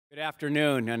Good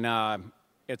afternoon, and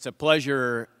it's a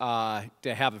pleasure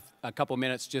to have a couple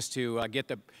minutes just to get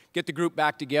the group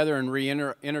back together and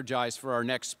re-energize for our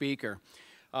next speaker.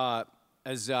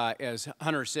 As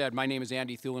Hunter said, my name is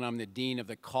Andy Thulin. I'm the Dean of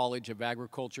the College of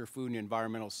Agriculture, Food, and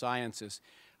Environmental Sciences.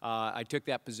 I took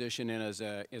that position in as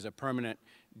a permanent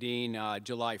dean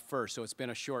July 1st, so it's been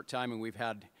a short time, and we've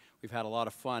had a lot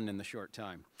of fun in the short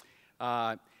time.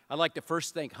 I'd like to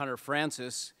first thank Hunter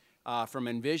Francis from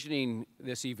envisioning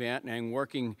this event and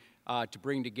working to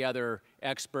bring together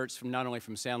experts from not only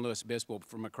from San Luis Obispo, but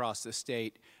from across the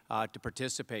state to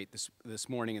participate this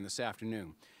morning and this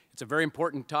afternoon. It's a very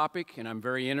important topic, and I'm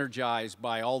very energized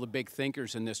by all the big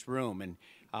thinkers in this room, and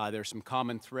there's some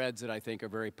common threads that I think are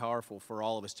very powerful for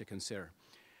all of us to consider.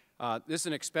 This is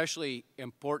an especially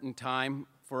important time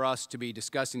for us to be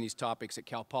discussing these topics at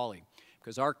Cal Poly,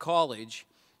 because our college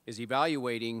is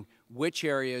evaluating which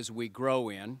areas we grow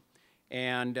in,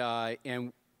 and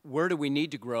where do we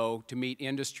need to grow to meet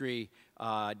industry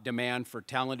demand for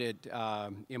talented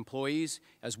employees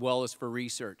as well as for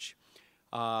research.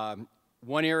 One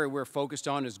area we're focused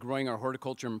on is growing our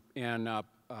horticulture and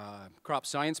crop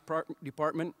science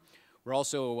department. We're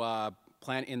also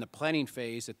in the planning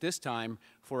phase at this time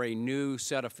for a new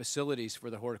set of facilities for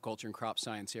the horticulture and crop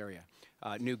science area.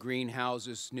 New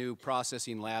greenhouses, new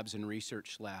processing labs, and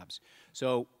research labs.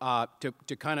 So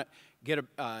to kind of get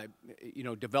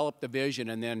develop the vision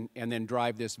and then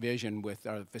drive this vision with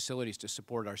our facilities to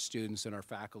support our students and our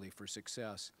faculty for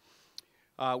success.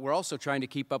 We're also trying to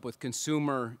keep up with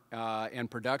consumer and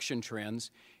production trends,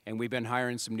 and we've been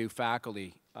hiring some new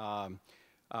faculty.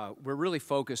 We're really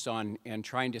focused on and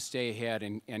trying to stay ahead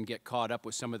and get caught up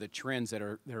with some of the trends that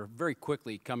are very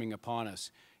quickly coming upon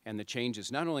us, and the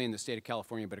changes not only in the state of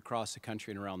California but across the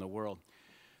country and around the world.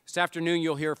 This afternoon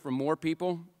you'll hear from more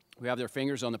people who have their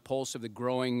fingers on the pulse of the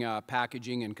growing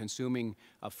packaging and consuming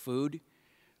of food.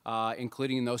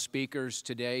 Including those speakers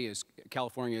today is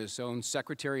California's own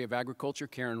Secretary of Agriculture,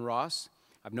 Karen Ross.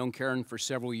 I've known Karen for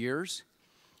several years,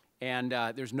 and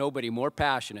there's nobody more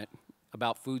passionate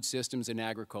about food systems and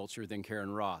agriculture than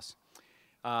Karen Ross.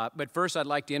 But first I'd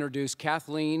like to introduce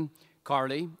Kathleen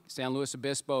Carley, San Luis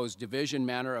Obispo's Division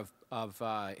Manager of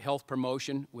Health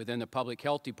Promotion within the Public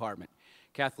Health Department.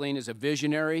 Kathleen is a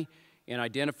visionary in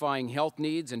identifying health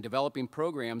needs and developing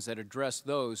programs that address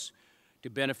those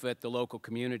to benefit the local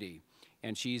community.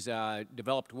 And she's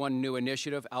developed one new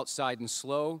initiative, Outside and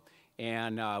Slow,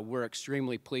 and we're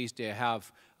extremely pleased to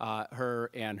have her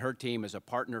and her team as a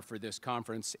partner for this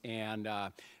conference. And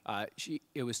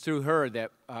it was through her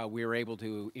that we were able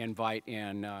to invite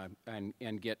and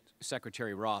get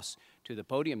Secretary Ross to the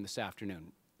podium this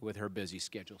afternoon with her busy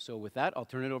schedule. So with that, I'll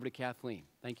turn it over to Kathleen.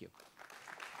 Thank you.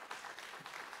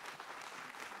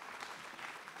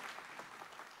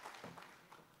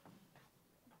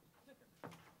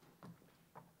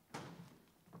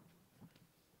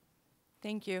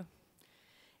 Thank you.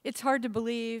 It's hard to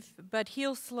believe, but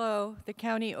Heal Slow, the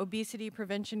County Obesity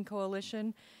Prevention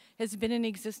Coalition, has been in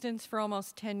existence for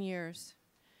almost 10 years.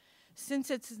 Since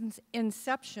its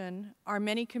inception, our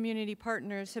many community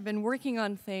partners have been working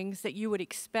on things that you would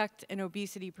expect an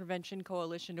obesity prevention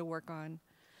coalition to work on.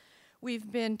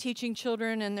 We've been teaching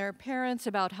children and their parents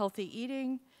about healthy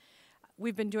eating.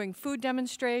 We've been doing food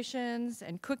demonstrations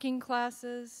and cooking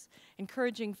classes,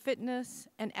 encouraging fitness,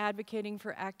 and advocating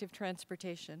for active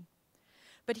transportation.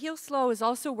 But Heal Slow has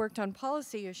also worked on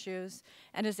policy issues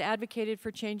and has advocated for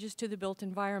changes to the built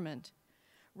environment,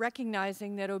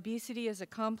 recognizing that obesity is a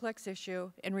complex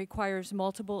issue and requires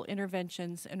multiple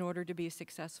interventions in order to be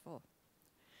successful.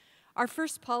 Our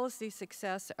first policy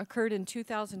success occurred in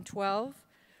 2012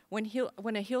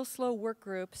 when a Heal Slow work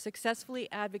group successfully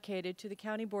advocated to the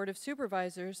County Board of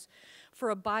Supervisors for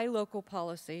a buy local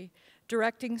policy,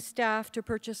 directing staff to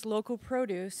purchase local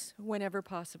produce whenever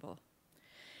possible.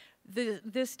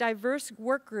 This diverse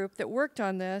work group that worked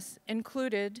on this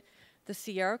included the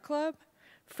Sierra Club,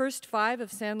 First Five of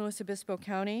San Luis Obispo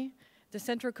County, the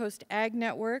Central Coast Ag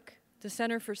Network, the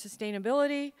Center for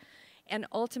Sustainability, and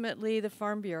ultimately the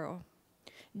Farm Bureau.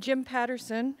 Jim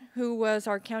Patterson, who was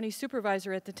our county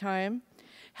supervisor at the time,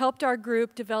 helped our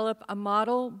group develop a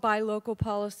model buy local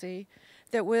policy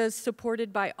that was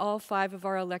supported by all 5 of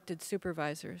our elected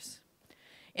supervisors.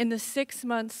 In the 6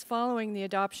 months following the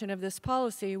adoption of this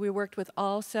policy, we worked with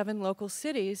all 7 local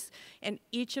cities, and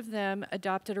each of them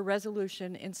adopted a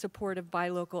resolution in support of buy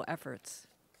local efforts.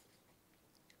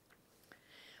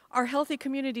 Our Healthy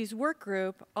Communities Work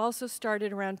Group also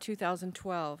started around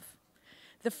 2012.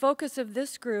 The focus of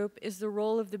this group is the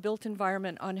role of the built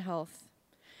environment on health.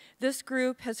 This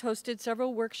group has hosted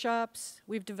several workshops.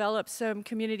 We've developed some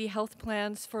community health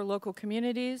plans for local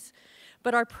communities,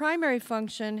 But our primary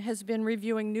function has been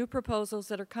reviewing new proposals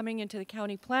that are coming into the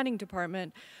county planning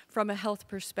department from a health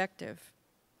perspective.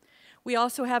 We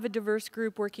also have a diverse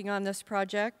group working on this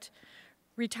project: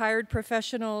 retired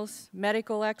professionals,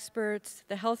 medical experts,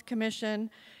 the Health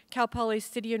Commission, Cal Poly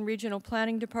City and Regional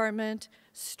Planning Department,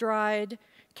 STRIDE,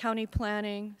 County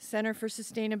Planning, Center for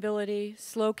Sustainability,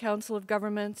 SLO Council of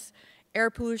Governments, Air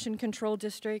Pollution Control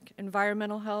District,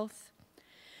 Environmental Health.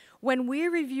 When we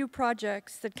review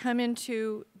projects that come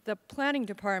into the planning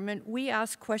department, we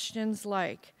ask questions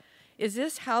like, is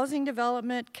this housing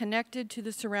development connected to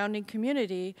the surrounding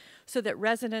community so that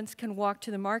residents can walk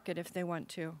to the market if they want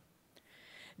to?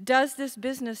 Does this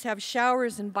business have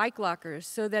showers and bike lockers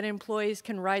so that employees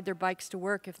can ride their bikes to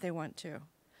work if they want to?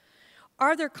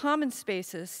 Are there common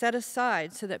spaces set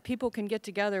aside so that people can get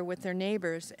together with their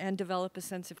neighbors and develop a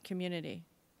sense of community?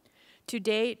 To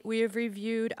date, we have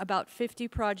reviewed about 50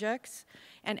 projects,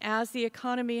 and as the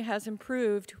economy has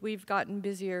improved, we've gotten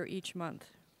busier each month.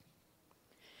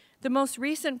 The most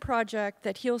recent project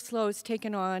that Heal SLO has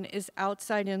taken on is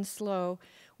Outside In SLO.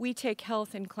 We take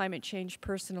health and climate change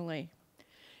personally.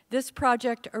 This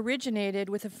project originated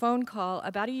with a phone call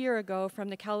about a year ago from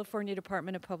the California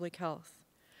Department of Public Health.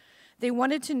 They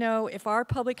wanted to know if our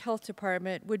public health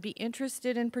department would be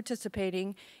interested in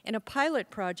participating in a pilot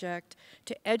project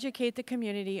to educate the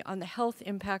community on the health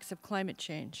impacts of climate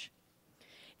change.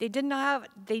 They did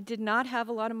not have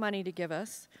a lot of money to give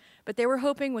us, but they were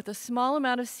hoping with a small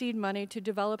amount of seed money to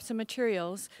develop some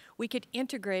materials, we could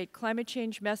integrate climate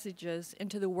change messages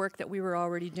into the work that we were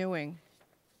already doing.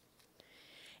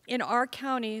 In our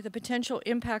county, the potential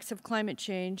impacts of climate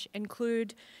change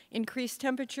include increased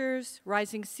temperatures,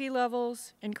 rising sea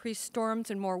levels, increased storms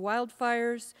and more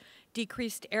wildfires,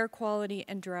 decreased air quality,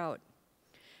 and drought.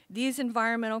 These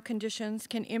environmental conditions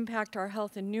can impact our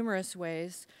health in numerous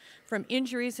ways, from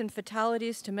injuries and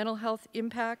fatalities to mental health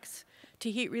impacts,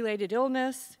 to heat-related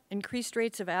illness, increased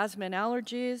rates of asthma and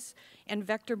allergies, and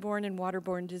vector-borne and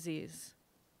waterborne disease.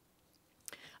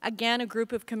 Again, a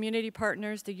group of community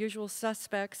partners, the usual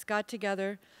suspects, got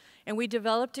together, and we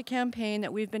developed a campaign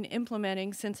that we've been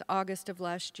implementing since August of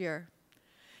last year.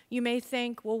 You may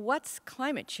think, well, what's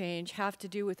climate change have to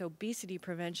do with obesity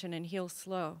prevention and Heal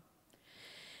SLO?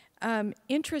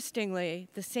 Interestingly,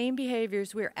 the same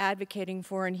behaviors we're advocating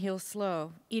for in Heal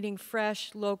SLO, eating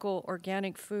fresh, local,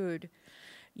 organic food,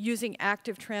 using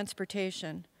active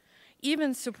transportation,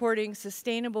 even supporting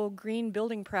sustainable green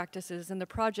building practices in the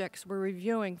projects we're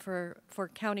reviewing for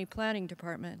county planning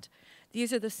department.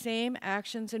 These are the same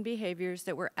actions and behaviors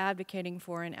that we're advocating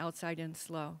for in Outside In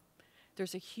SLO.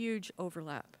 There's a huge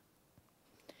overlap.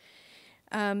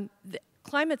 The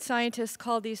climate scientists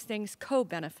call these things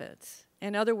co-benefits.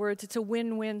 In other words, it's a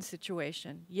win-win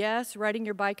situation. Yes, riding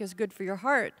your bike is good for your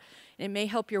heart. It may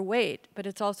help your weight, but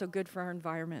it's also good for our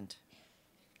environment.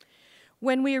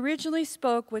 When we originally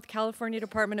spoke with California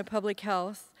Department of Public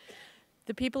Health,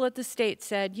 the people at the state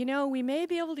said, you know, we may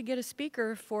be able to get a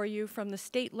speaker for you from the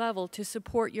state level to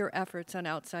support your efforts on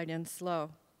Outside In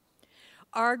SLO.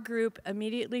 Our group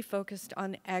immediately focused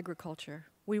on agriculture.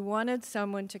 We wanted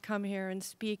someone to come here and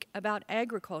speak about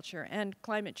agriculture and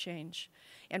climate change.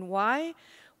 And why?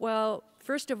 Well,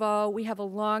 first of all, we have a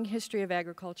long history of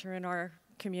agriculture in our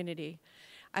community.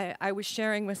 I was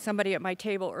sharing with somebody at my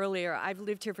table earlier, I've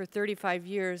lived here for 35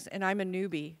 years and I'm a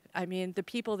newbie. I mean, the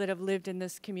people that have lived in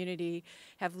this community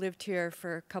have lived here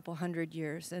for a couple hundred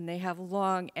years and they have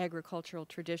long agricultural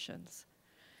traditions.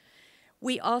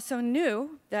 We also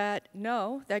knew that,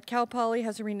 that Cal Poly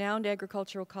has a renowned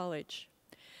agricultural college.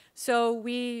 So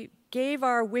we gave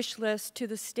our wish list to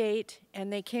the state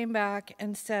and they came back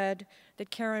and said that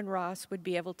Karen Ross would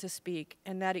be able to speak,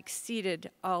 and that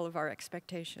exceeded all of our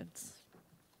expectations.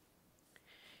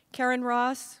 Karen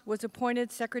Ross was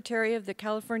appointed Secretary of the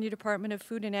California Department of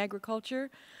Food and Agriculture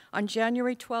on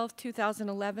January 12,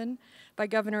 2011 by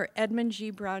Governor Edmund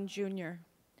G. Brown, Jr.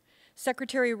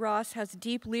 Secretary Ross has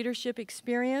deep leadership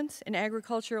experience in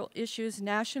agricultural issues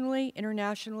nationally,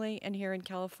 internationally, and here in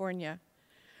California.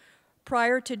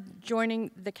 Prior to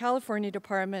joining the California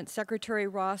Department, Secretary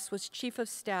Ross was Chief of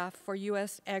Staff for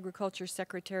U.S. Agriculture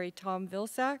Secretary Tom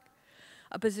Vilsack,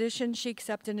 a position she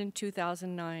accepted in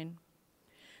 2009.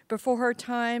 Before her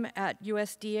time at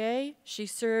USDA, she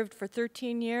served for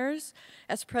 13 years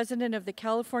as president of the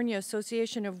California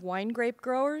Association of Wine Grape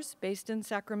Growers, based in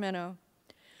Sacramento.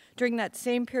 During that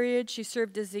same period, she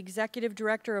served as the executive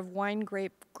director of Wine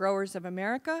Grape Growers of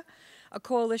America, a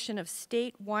coalition of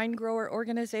state wine grower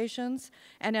organizations,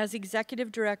 and as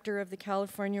executive director of the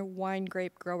California Wine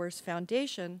Grape Growers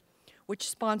Foundation, which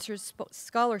sponsors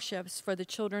scholarships for the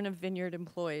children of vineyard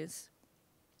employees.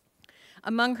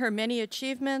 Among her many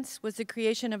achievements was the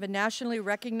creation of a nationally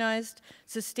recognized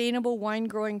sustainable wine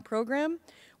growing program,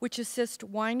 which assists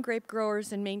wine grape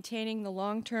growers in maintaining the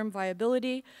long-term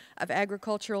viability of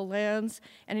agricultural lands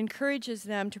and encourages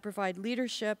them to provide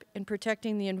leadership in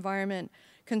protecting the environment,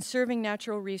 conserving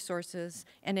natural resources,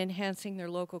 and enhancing their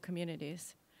local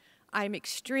communities. I'm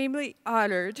extremely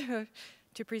honored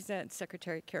to present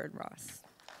Secretary Karen Ross.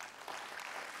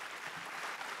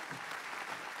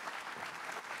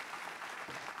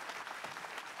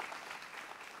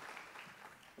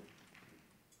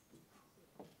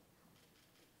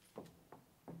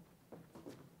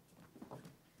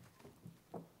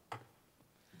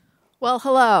 Well,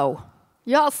 hello.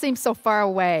 You all seem so far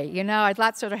away. You know, I'd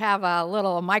like to have a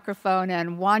little microphone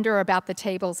and wander about the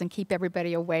tables and keep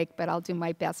everybody awake, but I'll do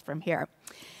my best from here.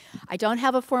 I don't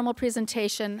have a formal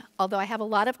presentation, although I have a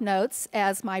lot of notes.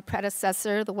 As my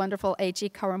predecessor, the wonderful A.G.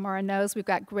 Kawamura, knows, we've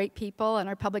got great people in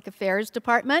our Public Affairs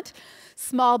Department.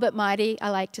 Small but mighty,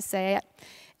 I like to say it.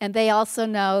 And they also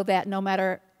know that no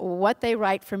matter what they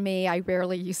write for me, I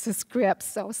rarely use the script.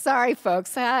 So sorry,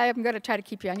 folks. I'm going to try to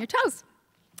keep you on your toes.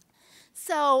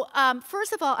 So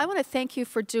first of all, I want to thank you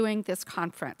for doing this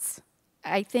conference.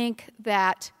 I think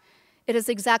that it is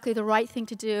exactly the right thing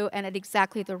to do and at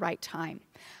exactly the right time.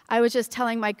 I was just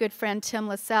telling my good friend Tim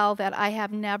Lassell that I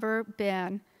have never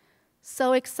been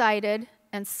so excited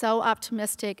and so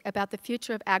optimistic about the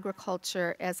future of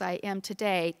agriculture as I am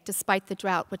today, despite the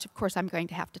drought, which of course I'm going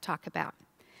to have to talk about.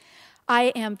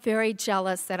 I am very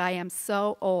jealous that I am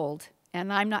so old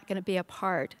and I'm not going to be a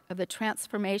part of the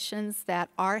transformations that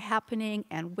are happening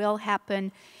and will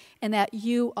happen, and that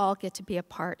you all get to be a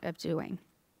part of doing.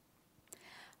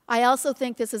 I also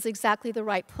think this is exactly the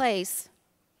right place,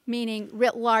 meaning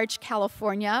writ large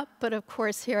California, but of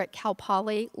course here at Cal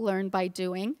Poly, learn by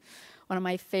doing. One of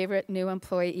my favorite new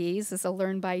employees is a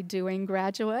learn by doing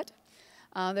graduate.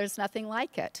 There's nothing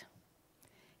like it.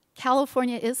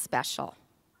 California is special.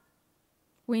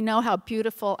 We know how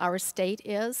beautiful our state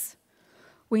is.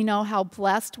 We know how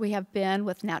blessed we have been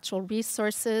with natural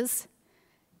resources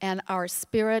and our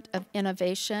spirit of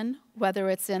innovation, whether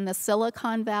it's in the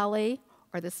Silicon Valley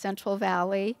or the Central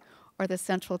Valley or the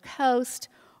Central Coast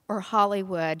or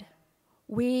Hollywood.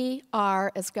 We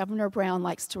are, as Governor Brown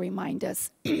likes to remind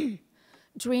us,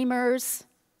 dreamers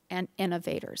and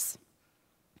innovators.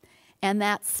 And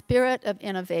that spirit of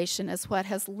innovation is what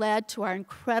has led to our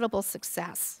incredible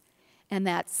success. And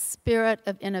that spirit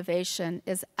of innovation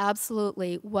is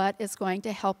absolutely what is going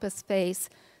to help us face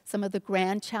some of the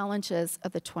grand challenges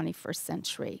of the 21st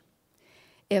century.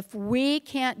 If we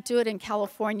can't do it in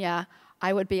California,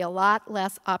 I would be a lot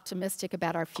less optimistic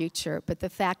about our future. But the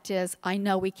fact is, I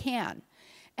know we can.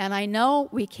 And I know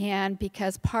we can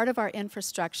because part of our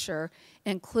infrastructure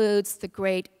includes the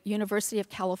great University of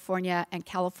California and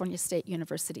California State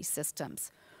University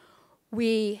systems.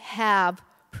 We have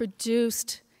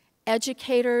produced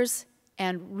educators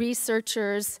and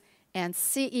researchers and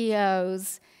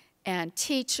CEOs and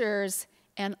teachers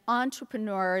and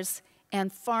entrepreneurs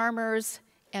and farmers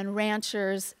and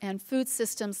ranchers and food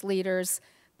systems leaders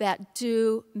that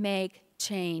do make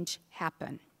change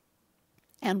happen.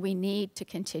 And we need to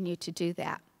continue to do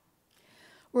that.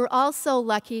 We're also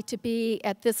lucky to be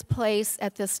at this place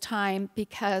at this time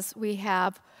because we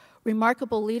have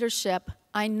remarkable leadership.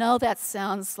 I know that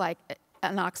sounds like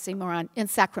an oxymoron, in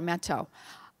Sacramento.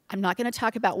 I'm not going to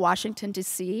talk about Washington,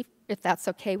 D.C., if that's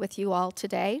okay with you all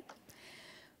today.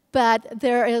 But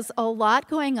there is a lot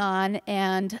going on,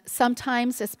 and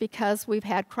sometimes it's because we've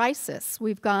had crisis.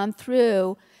 We've gone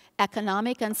through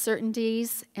economic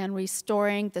uncertainties and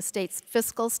restoring the state's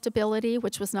fiscal stability,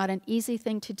 which was not an easy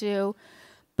thing to do,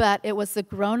 but it was the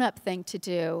grown-up thing to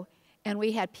do, and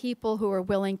we had people who were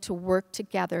willing to work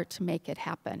together to make it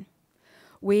happen.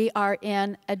 We are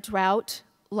in a drought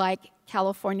like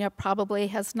California probably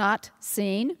has not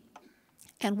seen,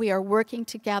 and we are working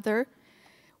together.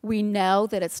 We know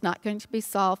that it's not going to be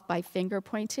solved by finger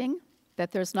pointing,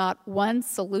 that there's not one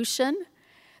solution,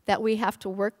 that we have to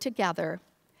work together.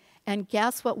 And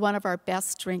guess what one of our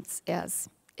best strengths is?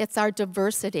 It's our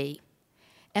diversity.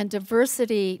 And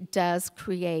diversity does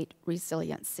create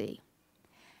resiliency.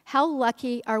 How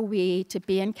lucky are we to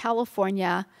be in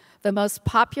California, the most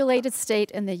populated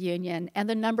state in the Union and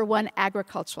the #1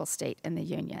 agricultural state in the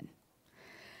Union?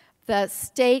 The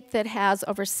state that has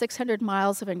over 600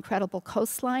 miles of incredible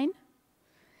coastline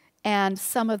and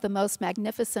some of the most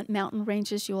magnificent mountain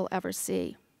ranges you will ever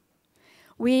see.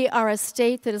 We are a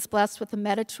state that is blessed with a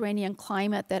Mediterranean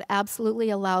climate that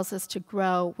absolutely allows us to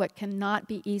grow what cannot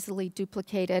be easily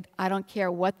duplicated. I don't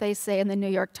care what they say in the New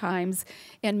York Times,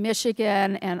 in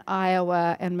Michigan and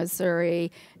Iowa and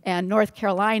Missouri and North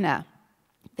Carolina.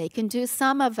 They can do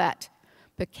some of it,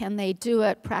 but can they do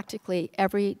it practically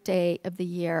every day of the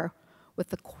year with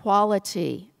the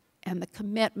quality and the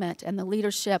commitment and the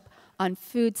leadership on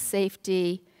food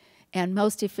safety and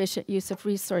most efficient use of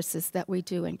resources that we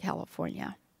do in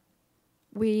California?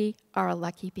 We are a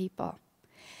lucky people.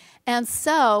 And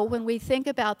so when we think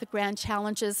about the grand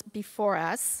challenges before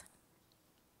us,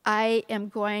 I am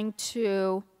going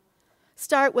to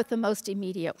start with the most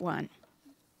immediate one,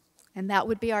 and that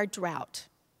would be our drought.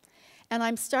 And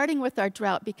I'm starting with our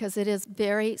drought because it is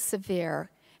very severe,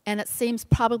 and it seems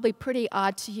probably pretty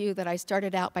odd to you that I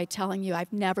started out by telling you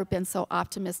I've never been so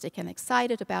optimistic and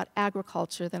excited about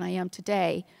agriculture than I am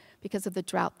today because of the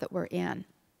drought that we're in.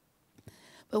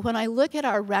 But when I look at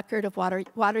our record of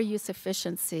water use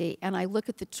efficiency and I look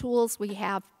at the tools we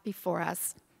have before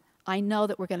us, I know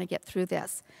that we're going to get through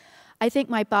this. I think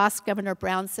my boss, Governor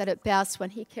Brown, said it best when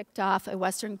he kicked off a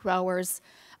Western Governors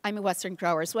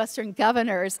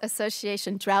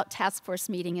Association Drought Task Force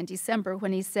meeting in December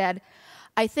when he said,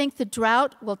 "I think the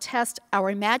drought will test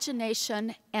our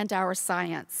imagination and our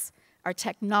science, our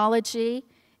technology,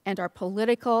 and our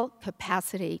political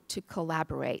capacity to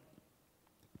collaborate."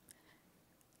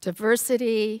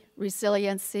 Diversity,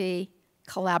 resiliency,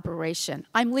 collaboration.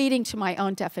 I'm leading to my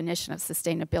own definition of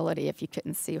sustainability if you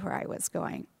couldn't see where I was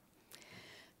going.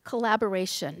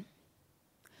 Collaboration.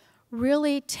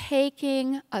 Really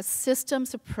taking a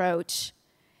systems approach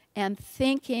and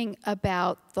thinking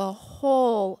about the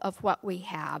whole of what we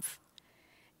have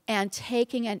and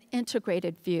taking an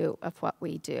integrated view of what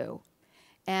we do.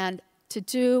 And to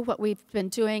do what we've been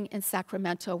doing in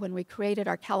Sacramento when we created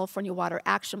our California Water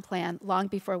Action Plan long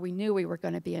before we knew we were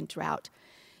going to be in drought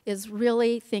is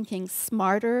really thinking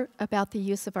smarter about the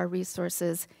use of our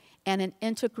resources and an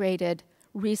integrated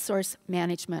resource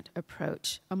management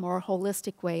approach, a more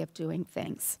holistic way of doing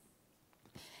things.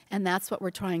 And that's what we're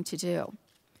trying to do.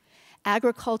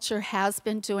 Agriculture has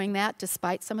been doing that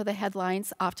despite some of the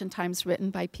headlines oftentimes written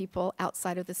by people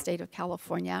outside of the state of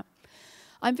California.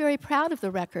 I'm very proud of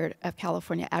the record of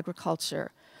California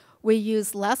agriculture. We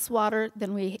use less water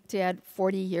than we did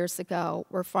 40 years ago.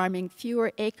 We're farming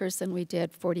fewer acres than we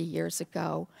did 40 years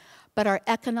ago. But our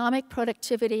economic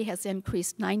productivity has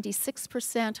increased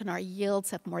 96% and our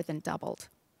yields have more than doubled.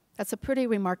 That's a pretty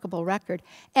remarkable record,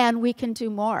 and we can do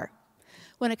more.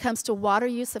 When it comes to water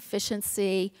use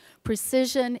efficiency,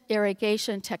 precision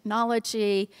irrigation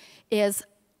technology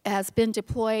has been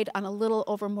deployed on a little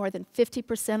over more than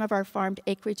 50% of our farmed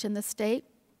acreage in the state,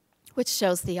 which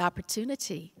shows the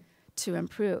opportunity to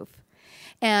improve.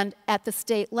 And at the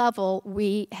state level,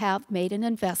 we have made an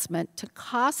investment to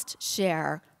cost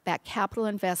share that capital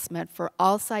investment for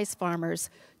all size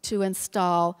farmers to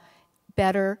install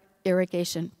better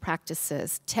irrigation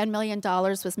practices. $10 million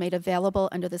was made available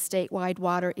under the statewide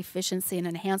Water Efficiency and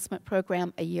Enhancement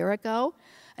Program a year ago.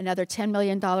 Another $10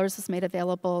 million is made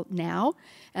available now,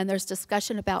 and there's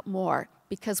discussion about more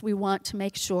because we want to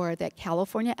make sure that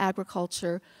California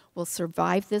agriculture will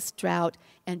survive this drought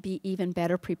and be even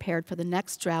better prepared for the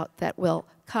next drought that will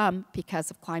come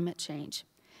because of climate change.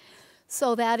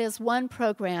 So that is one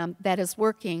program that is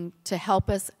working to help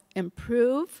us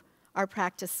improve our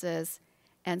practices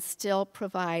and still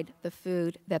provide the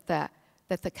food that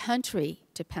the country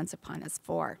depends upon us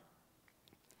for.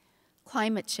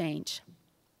 Climate change.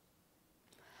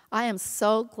 I am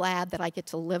so glad that I get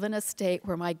to live in a state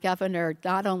where my governor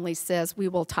not only says we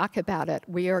will talk about it,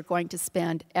 we are going to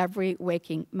spend every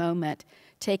waking moment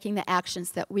taking the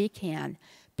actions that we can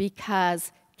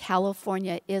because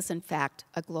California is, in fact,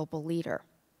 a global leader.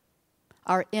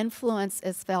 Our influence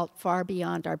is felt far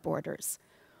beyond our borders.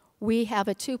 We have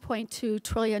a $2.2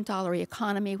 trillion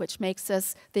economy, which makes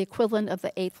us the equivalent of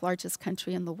the 8th largest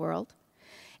country in the world.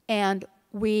 And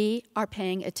we are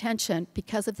paying attention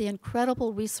because of the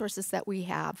incredible resources that we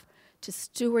have to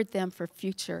steward them for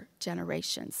future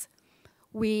generations.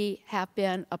 We have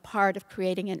been a part of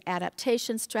creating an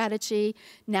adaptation strategy,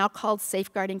 now called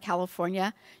Safeguarding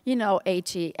California. You know,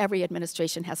 AG, every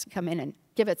administration has to come in and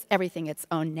give everything its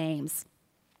own names.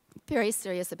 Very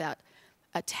serious about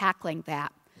tackling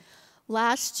that.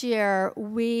 Last year,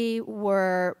 we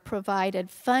were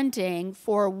provided funding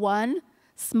for one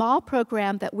small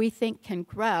program that we think can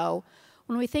grow.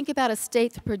 When we think about a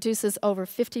state that produces over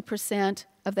 50%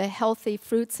 of the healthy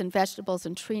fruits and vegetables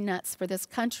and tree nuts for this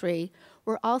country,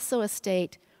 we're also a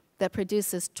state that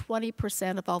produces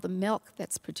 20% of all the milk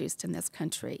that's produced in this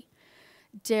country.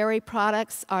 Dairy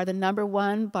products are the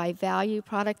 #1 by value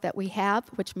product that we have,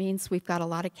 which means we've got a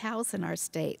lot of cows in our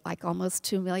state, like almost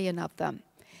 2 million of them.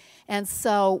 And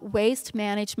so waste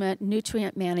management,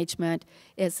 nutrient management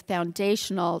is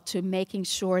foundational to making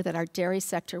sure that our dairy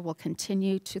sector will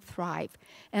continue to thrive.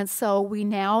 And so we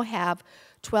now have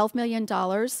 $12 million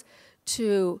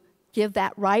to give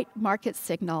that right market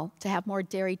signal to have more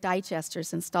dairy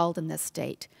digesters installed in this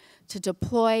state, to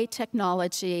deploy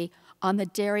technology on the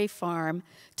dairy farm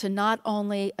to not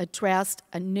only address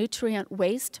a nutrient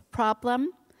waste problem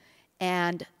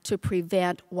and to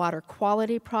prevent water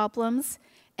quality problems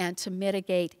and to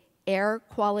mitigate air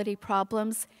quality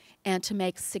problems and to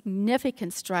make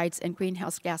significant strides in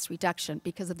greenhouse gas reduction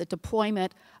because of the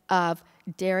deployment of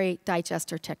dairy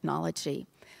digester technology.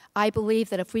 I believe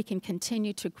that if we can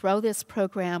continue to grow this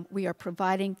program, we are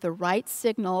providing the right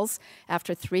signals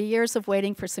after 3 years of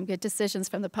waiting for some good decisions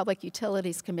from the Public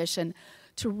Utilities Commission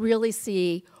to really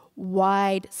see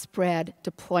widespread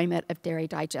deployment of dairy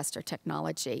digester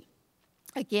technology.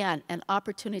 Again, an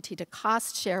opportunity to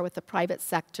cost share with the private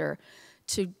sector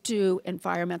to do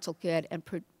environmental good and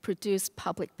produce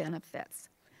public benefits.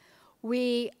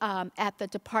 We, at the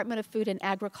Department of Food and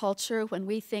Agriculture, when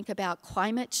we think about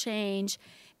climate change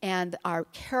and our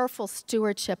careful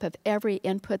stewardship of every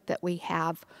input that we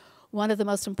have, one of the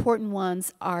most important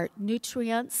ones are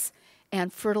nutrients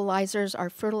and fertilizers.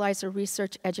 Our fertilizer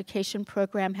research education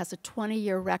program has a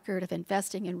 20-year record of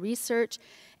investing in research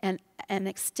and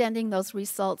extending those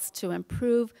results to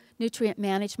improve nutrient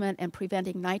management and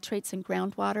preventing nitrates in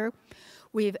groundwater.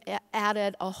 We've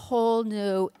added a whole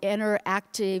new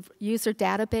interactive user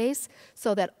database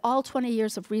so that all 20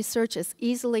 years of research is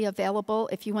easily available.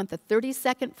 If you want the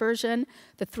 30-second version,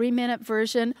 the 3-minute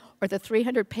version, or the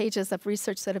 300 pages of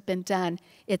research that have been done,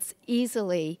 it's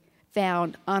easily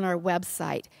found on our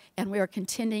website. And we are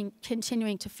continuing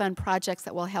to fund projects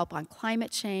that will help on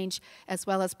climate change as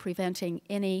well as preventing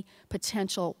any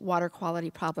potential water quality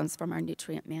problems from our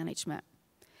nutrient management.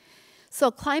 So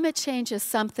climate change is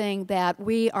something that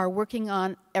we are working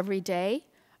on every day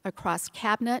across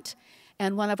Cabinet,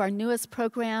 and one of our newest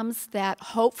programs that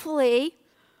hopefully,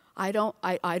 I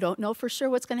don't know for sure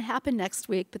what's going to happen next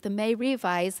week, but the May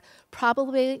revise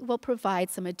probably will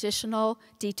provide some additional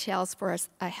details for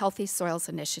a Healthy Soils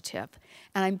initiative.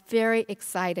 And I'm very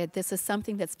excited. This is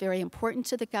something that's very important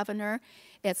to the governor.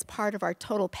 It's part of our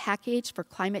total package for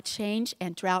climate change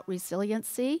and drought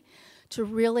resiliency, to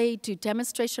really do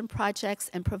demonstration projects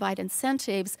and provide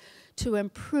incentives to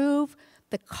improve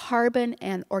the carbon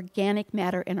and organic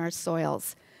matter in our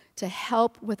soils, to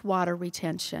help with water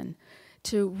retention,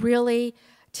 to really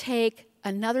take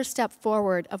another step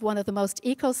forward of one of the most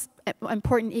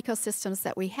important ecosystems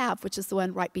that we have, which is the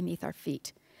one right beneath our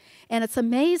feet. And it's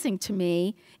amazing to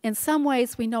me, in some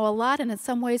ways we know a lot, and in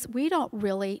some ways we don't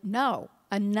really know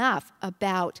enough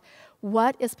about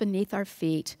what is beneath our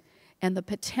feet and the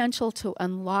potential to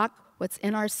unlock what's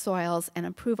in our soils and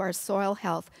improve our soil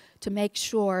health to make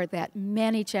sure that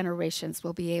many generations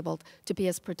will be able to be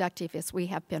as productive as we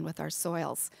have been with our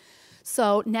soils.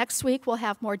 So next week we'll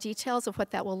have more details of what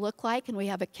that will look like, and we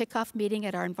have a kickoff meeting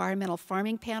at our environmental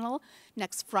farming panel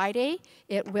next Friday.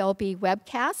 It will be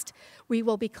webcast. We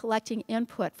will be collecting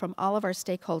input from all of our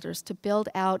stakeholders to build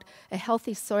out a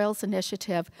Healthy Soils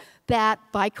initiative that,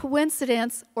 by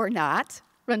coincidence or not,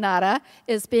 Renata,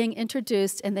 is being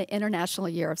introduced in the International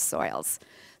Year of Soils.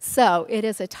 So it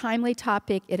is a timely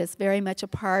topic. It is very much a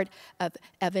part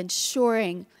of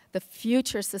ensuring the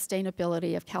future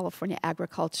sustainability of California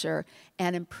agriculture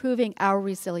and improving our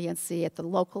resiliency at the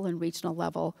local and regional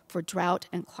level for drought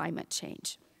and climate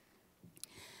change.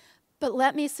 But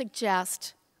let me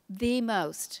suggest the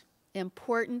most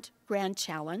important grand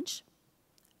challenge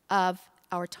of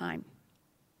our time.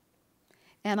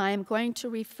 And I am going to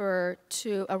refer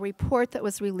to a report that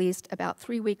was released about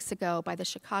 3 weeks ago by the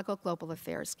Chicago Global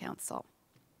Affairs Council.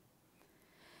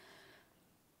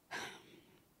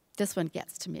 This one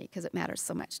gets to me because it matters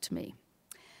so much to me.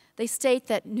 They state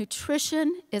that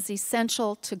nutrition is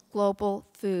essential to global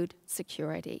food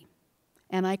security.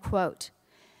 And I quote,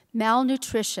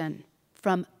 "Malnutrition,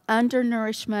 from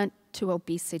undernourishment to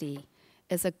obesity,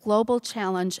 is a global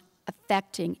challenge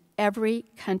affecting every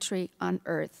country on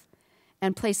earth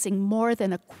and placing more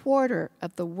than a quarter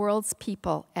of the world's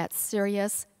people at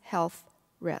serious health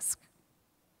risk.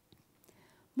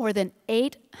 More than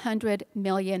 800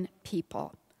 million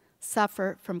people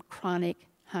suffer from chronic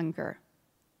hunger.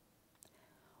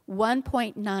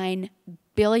 1.9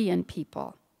 billion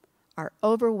people are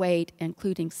overweight,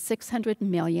 including 600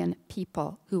 million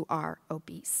people who are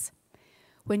obese."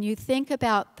 When you think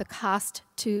about the cost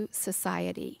to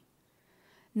society,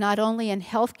 not only in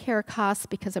healthcare costs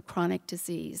because of chronic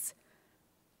disease,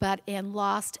 but in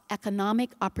lost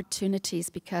economic opportunities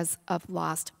because of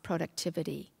lost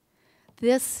productivity,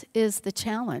 this is the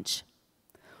challenge.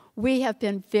 We have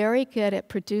been very good at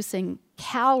producing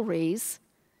calories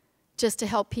just to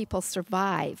help people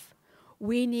survive.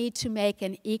 We need to make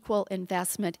an equal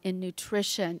investment in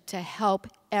nutrition to help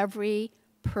every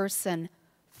person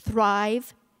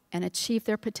thrive and achieve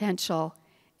their potential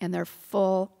and their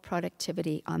full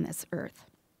productivity on this earth.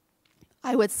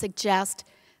 I would suggest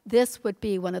this would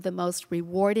be one of the most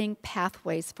rewarding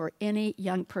pathways for any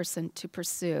young person to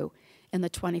pursue in the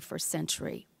 21st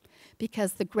century.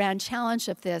 Because the grand challenge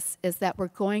of this is that we're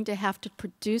going to have to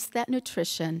produce that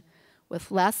nutrition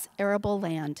with less arable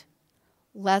land,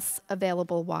 less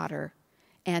available water,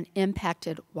 and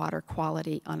impacted water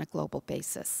quality on a global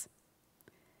basis.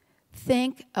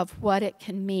 Think of what it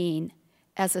can mean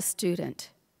as a student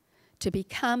to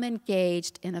become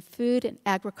engaged in a food and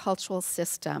agricultural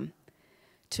system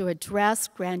to address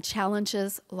grand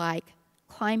challenges like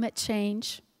climate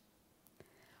change,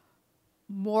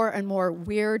 more and more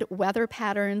weird weather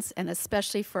patterns, and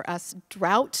especially for us,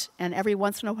 drought, and every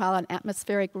once in a while an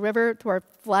atmospheric river where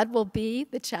flood will be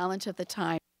the challenge of the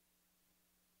time.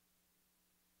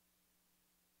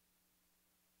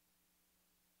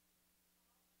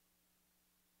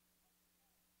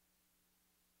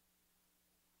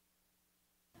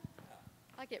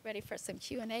 I'll get ready for some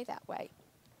Q&A that way.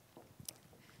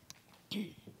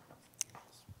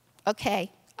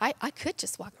 Okay, I could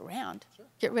just walk around,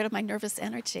 get rid of my nervous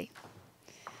energy.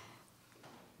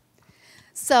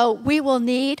 So we will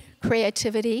need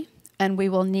creativity, and we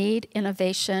will need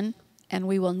innovation, and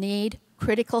we will need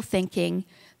critical thinking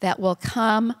that will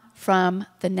come from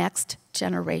the next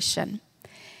generation.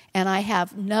 And I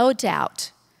have no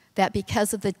doubt that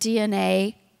because of the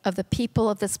DNA of the people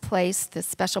of this place, this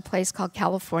special place called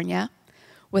California,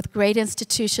 with great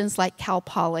institutions like Cal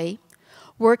Poly,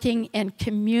 working in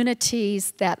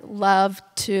communities that love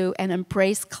to and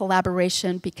embrace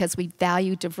collaboration because we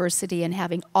value diversity and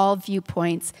having all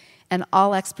viewpoints and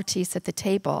all expertise at the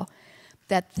table,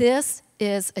 that this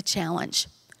is a challenge.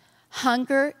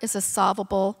 Hunger is a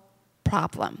solvable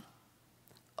problem.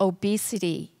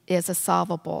 Obesity is a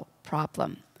solvable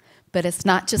problem. But it's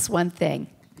not just one thing.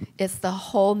 It's the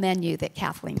whole menu that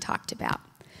Kathleen talked about.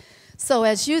 So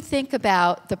as you think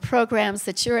about the programs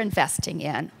that you're investing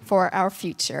in for our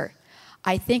future,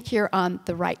 I think you're on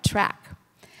the right track.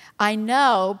 I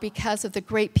know because of the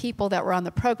great people that were on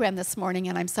the program this morning,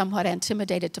 and I'm somewhat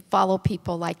intimidated to follow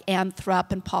people like Ann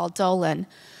Thrupp and Paul Dolan,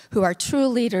 who are true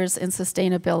leaders in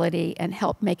sustainability and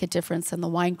helped make a difference in the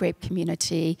wine grape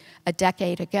community a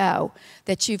decade ago,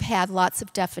 that you've had lots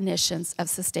of definitions of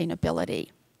sustainability.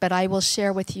 But I will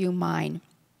share with you mine,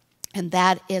 and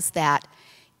that is that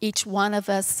each one of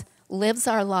us lives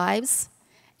our lives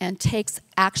and takes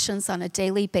actions on a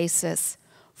daily basis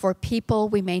for people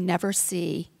we may never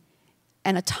see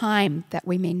and a time that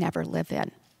we may never live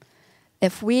in.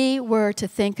 If we were to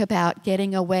think about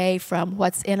getting away from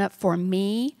what's in it for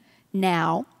me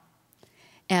now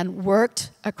and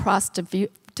worked across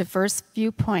diverse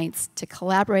viewpoints to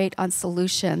collaborate on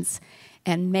solutions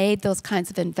and made those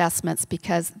kinds of investments,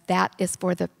 because that is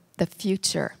for the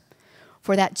future,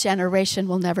 for that generation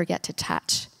we'll never get to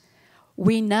touch.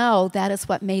 We know that is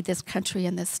what made this country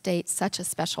and this state such a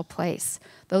special place.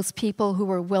 Those people who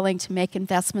were willing to make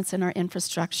investments in our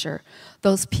infrastructure,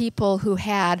 those people who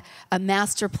had a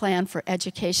master plan for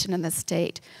education in the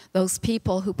state, those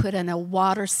people who put in a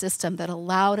water system that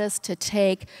allowed us to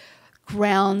take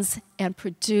grounds and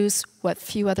produce what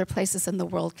few other places in the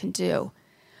world can do.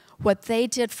 What they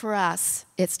did for us,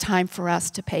 it's time for us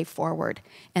to pay forward.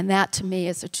 And that, to me,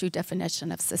 is a true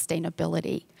definition of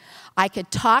sustainability. I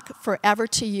could talk forever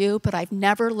to you, but I've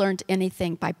never learned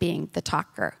anything by being the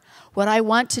talker. What I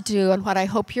want to do, and what I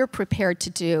hope you're prepared to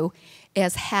do,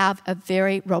 is have a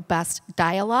very robust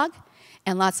dialogue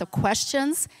and lots of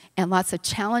questions and lots of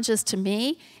challenges to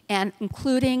me, and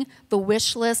including the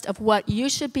wish list of what you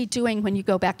should be doing when you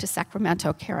go back to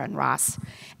Sacramento, Karen Ross.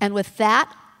 And with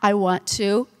that, I want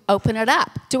to open it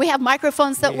up. Do we have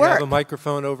microphones that work? We have a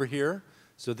microphone over here.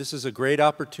 So this is a great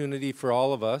opportunity for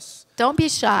all of us. Don't be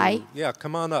shy. Yeah,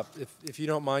 come on up. If you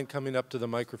don't mind coming up to the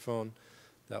microphone,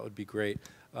 that would be great.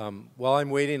 While I'm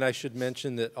waiting, I should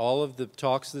mention that all of the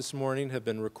talks this morning have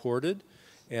been recorded.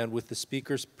 And with the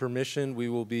speaker's permission, we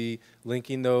will be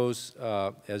linking those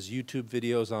as YouTube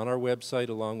videos on our website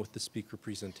along with the speaker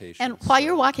presentation. And while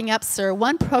you're walking up, sir,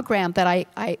 one program that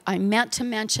I meant to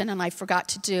mention and I forgot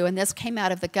to do, and this came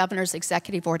out of the governor's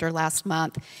executive order last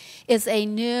month, is a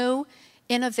new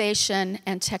innovation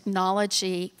and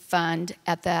technology fund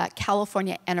at the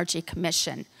California Energy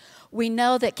Commission. We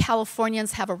know that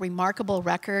Californians have a remarkable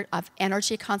record of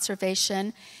energy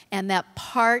conservation, and that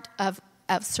part of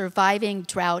of surviving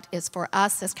drought is for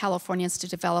us as Californians to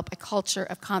develop a culture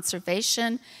of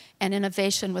conservation and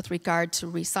innovation with regard to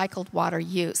recycled water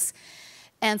use.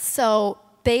 And so,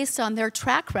 based on their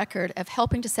track record of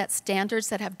helping to set standards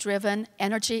that have driven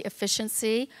energy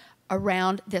efficiency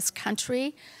around this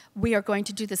country, we are going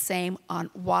to do the same on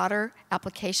water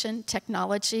application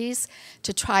technologies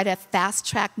to try to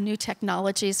fast-track new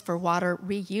technologies for water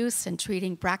reuse and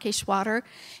treating brackish water.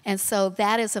 And so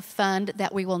that is a fund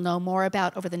that we will know more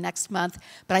about over the next month.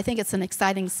 But I think it's an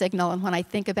exciting signal. And when I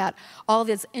think about all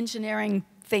this engineering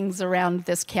things around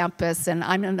this campus, and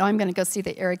I know I'm going to go see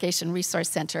the Irrigation Resource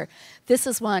Center, this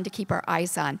is one to keep our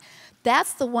eyes on.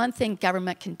 That's the one thing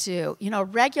government can do. You know,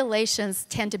 regulations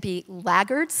tend to be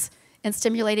laggards in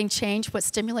stimulating change. What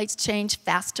stimulates change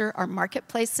faster are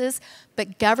marketplaces,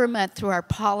 but government, through our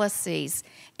policies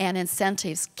and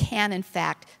incentives, can in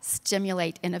fact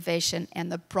stimulate innovation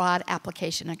and the broad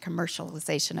application and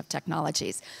commercialization of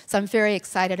technologies. So I'm very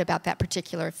excited about that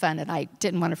particular fund, and I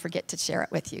didn't want to forget to share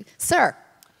it with you. Sir.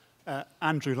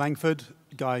 Andrew Langford,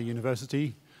 Gaia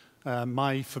University.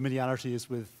 My familiarity is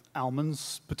with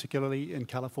almonds, particularly in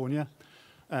California.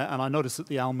 And I noticed that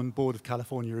the Almond Board of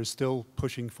California is still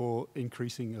pushing for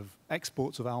increasing of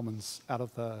exports of almonds out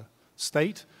of the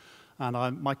state.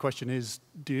 And my question is,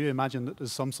 do you imagine that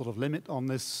there's some sort of limit on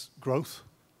this growth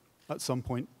at some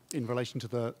point in relation to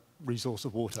the resource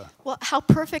of water? Well, how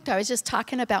perfect. I was just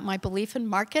talking about my belief in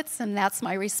markets, and that's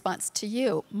my response to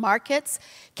you. Markets,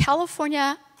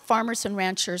 California farmers and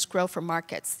ranchers grow for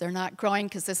markets. They're not growing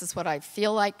because this is what I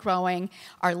feel like growing.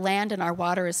 Our land and our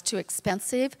water is too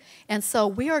expensive. And so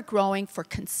we are growing for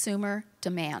consumer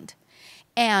demand.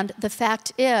 And the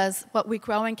fact is, what we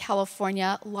grow in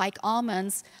California, like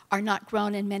almonds, are not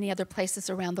grown in many other places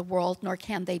around the world, nor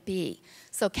can they be.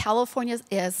 So California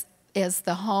is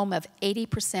the home of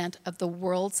 80% of the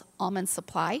world's almond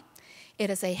supply. It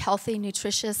is a healthy,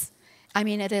 nutritious,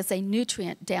 it is a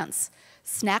nutrient-dense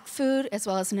snack food as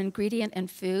well as an ingredient in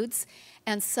foods.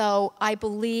 And so I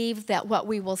believe that what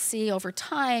we will see over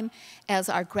time as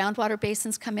our groundwater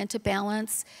basins come into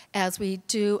balance, as we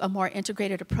do a more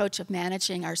integrated approach of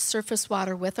managing our surface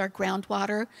water with our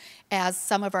groundwater, as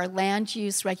some of our land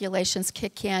use regulations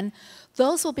kick in,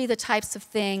 those will be the types of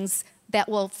things that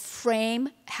will frame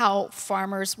how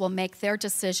farmers will make their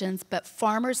decisions, but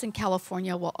farmers in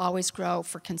California will always grow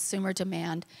for consumer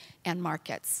demand and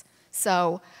markets.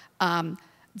 So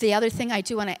the other thing I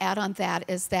do want to add on that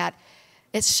is that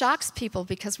it shocks people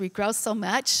because we grow so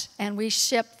much and we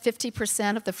ship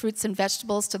 50% of the fruits and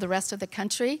vegetables to the rest of the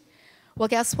country. Well,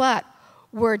 guess what?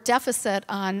 We're deficit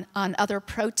on other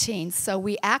proteins, so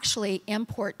we actually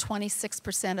import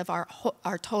 26% of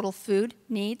our total food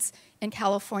needs in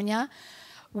California.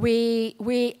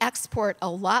 We export a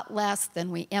lot less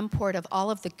than we import of all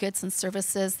of the goods and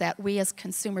services that we as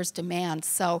consumers demand.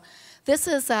 So this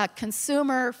is a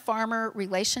consumer-farmer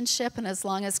relationship, and as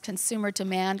long as consumer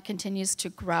demand continues to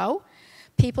grow,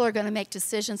 people are going to make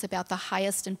decisions about the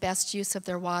highest and best use of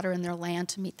their water and their land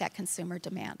to meet that consumer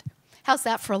demand. How's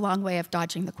that for a long way of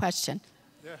dodging the question?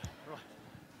 Yeah, right.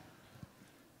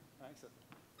 Thanks.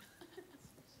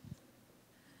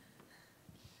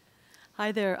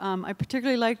 Hi there. I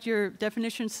particularly liked your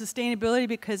definition of sustainability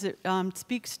because it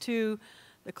speaks to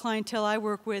the clientele I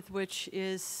work with, which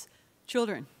is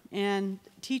children and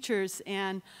teachers.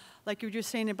 And like you were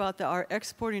just saying about our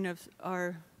exporting of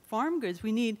our farm goods,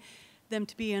 we need them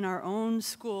to be in our own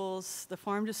schools, the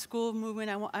farm-to-school movement.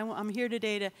 I'm here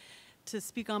today to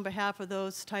speak on behalf of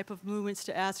those type of movements,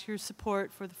 to ask your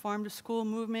support for the farm-to-school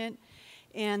movement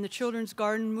and the children's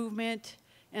garden movement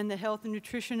and the health and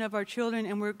nutrition of our children.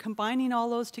 And we're combining all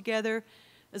those together,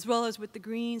 as well as with the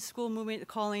green school movement,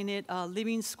 calling it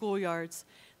Living Schoolyards.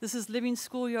 This is Living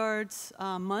Schoolyards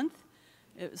Month.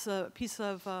 It's a piece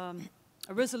of a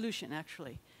resolution,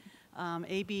 actually,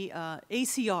 ACR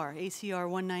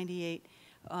 198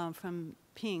 from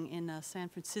Ping in San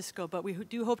Francisco, but we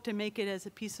do hope to make it as a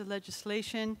piece of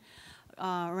legislation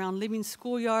around living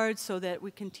schoolyards so that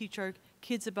we can teach our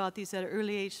kids about these at an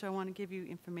early age, so I want to give you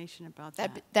information about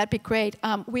that. That'd be great.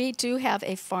 We do have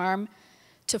a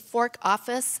farm-to-fork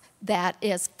office that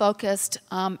is focused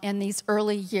in these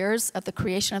early years of the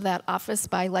creation of that office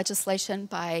by legislation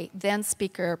by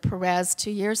then-Speaker Perez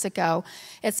 2 years ago.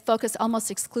 It's focused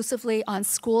almost exclusively on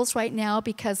schools right now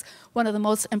because one of the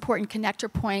most important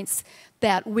connector points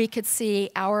that we could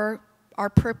see our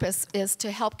purpose is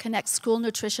to help connect school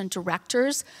nutrition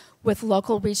directors with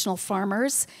local regional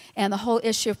farmers, and the whole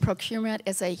issue of procurement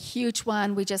is a huge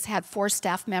one. We just had 4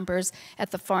 staff members at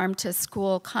the Farm to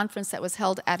School conference that was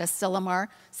held at Asilomar.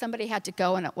 Somebody had to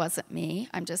go and it wasn't me,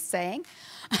 I'm just saying.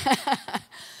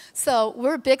 So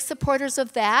we're big supporters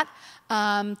of that.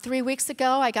 3 weeks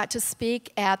ago, I got to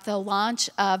speak at the launch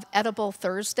of Edible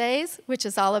Thursdays, which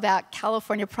is all about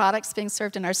California products being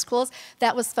served in our schools.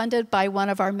 That was funded by one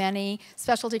of our many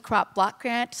specialty crop block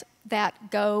grants that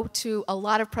go to a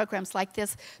lot of programs like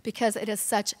this because it is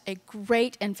such a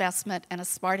great investment and a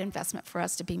smart investment for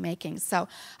us to be making. So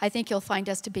I think you'll find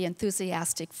us to be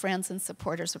enthusiastic friends and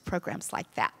supporters of programs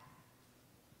like that.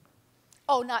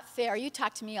 Oh, not fair. You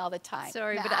talk to me all the time.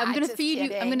 Sorry, Nah, but I'm going to just feed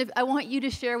kidding. you. I want you to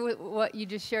share what you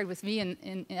just shared with me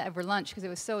over lunch because it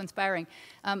was so inspiring.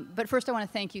 But first, I want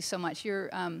to thank you so much. Your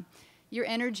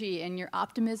energy and your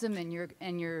optimism and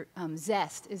your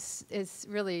zest is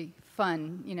really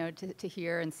fun, you know, to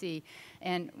hear and see.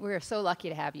 And we're so lucky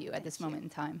to have you at this moment in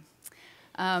time.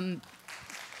 I'm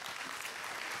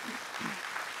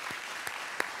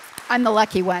the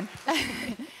lucky one.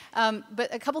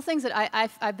 But a couple things that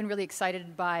I've been really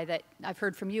excited by that I've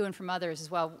heard from you and from others as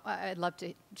well, I'd love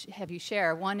to have you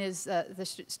share. One is the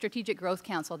Strategic Growth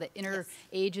Council, the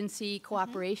interagency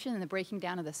cooperation and the breaking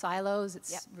down of the silos.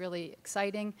 It's really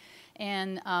exciting.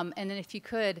 And then if you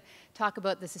could talk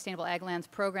about the Sustainable Ag Lands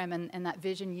program and that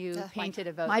vision you painted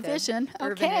about my the vision.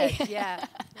 urban Okay. edge. Yeah.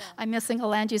 I'm missing a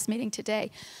land use meeting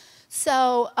today.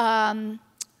 So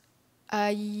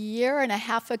a year and a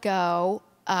half ago,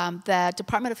 the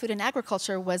Department of Food and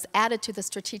Agriculture was added to the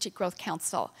Strategic Growth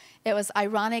Council. It was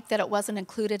ironic that it wasn't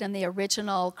included in the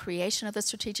original creation of the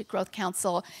Strategic Growth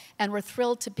Council, and we're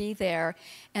thrilled to be there,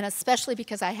 and especially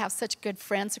because I have such good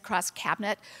friends across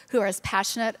Cabinet who are as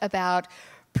passionate about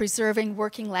preserving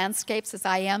working landscapes as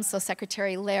I am, so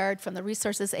Secretary Laird from the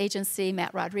Resources Agency,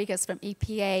 Matt Rodriguez from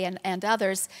EPA, and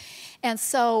others. And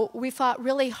so we fought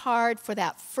really hard for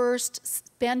that first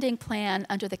spending plan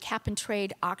under the cap and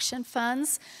trade auction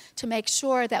funds to make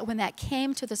sure that when that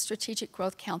came to the Strategic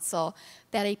Growth Council,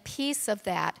 that a piece of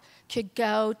that could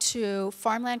go to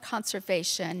farmland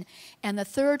conservation, and the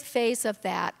third phase of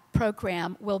that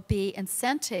program will be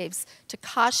incentives to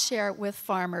cost share with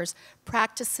farmers,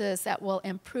 practices that will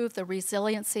improve the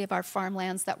resiliency of our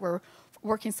farmlands that we're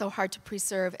working so hard to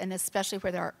preserve, and especially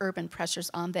where there are urban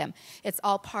pressures on them. It's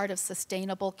all part of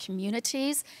sustainable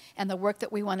communities and the work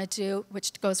that we want to do,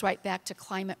 which goes right back to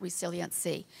climate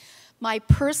resiliency. My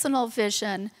personal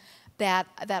vision that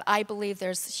I believe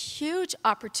there's huge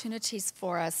opportunities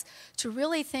for us to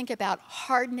really think about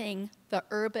hardening the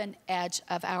urban edge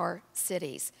of our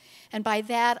cities. And by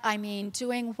that, I mean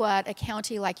doing what a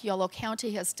county like Yolo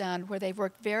County has done, where they've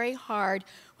worked very hard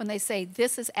when they say,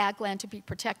 this is ag land to be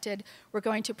protected, we're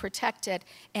going to protect it,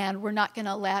 and we're not going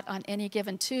to let on any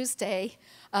given Tuesday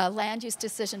a land use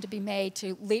decision to be made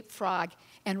to leapfrog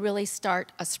and really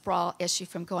start a sprawl issue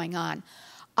from going on.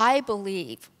 I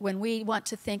believe when we want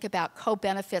to think about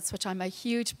co-benefits, which I'm a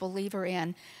huge believer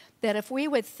in, that if we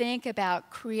would think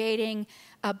about creating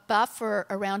a buffer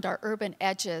around our urban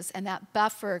edges, and that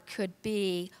buffer could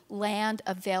be land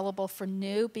available for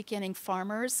new beginning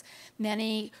farmers,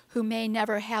 many who may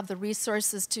never have the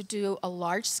resources to do a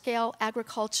large-scale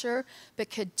agriculture,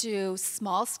 but could do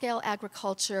small-scale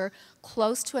agriculture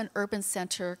close to an urban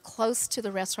center, close to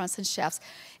the restaurants and chefs.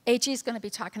 AG is going to be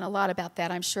talking a lot about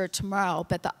that, I'm sure, tomorrow,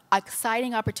 but the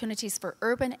exciting opportunities for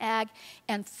urban ag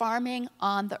and farming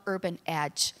on the urban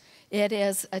edge. It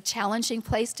is a challenging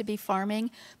place to be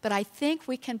farming, but I think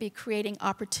we can be creating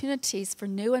opportunities for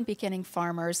new and beginning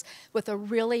farmers with a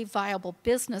really viable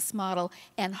business model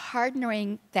and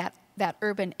hardening that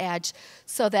urban edge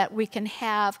so that we can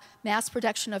have mass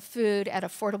production of food at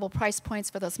affordable price points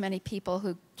for those many people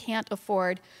who can't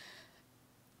afford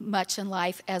much in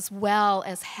life, as well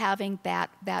as having that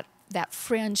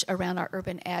fringe around our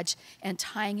urban edge and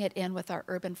tying it in with our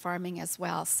urban farming as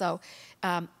well. So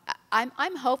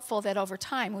I'm hopeful that over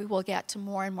time we will get to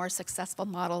more and more successful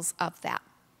models of that.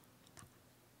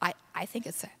 I think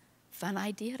it's a fun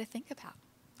idea to think about.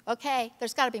 Okay,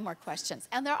 there's got to be more questions,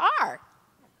 and there are.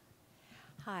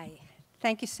 Hi,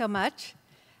 thank you so much.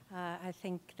 I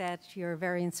think that you're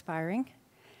very inspiring.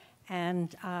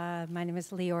 And my name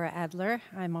is Leora Adler.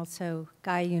 I'm also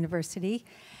Gaia University.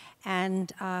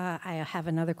 And I have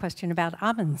another question about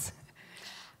almonds.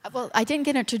 Well, I didn't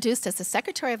get introduced as the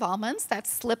Secretary of Almonds. That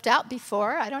slipped out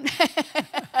before. I don't know.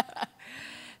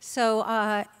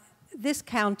 So this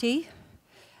county,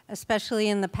 especially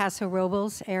in the Paso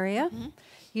Robles area,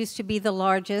 used to be the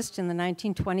largest in the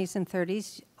 1920s and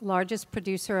 30s, largest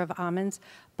producer of almonds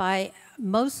by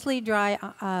mostly dry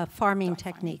farming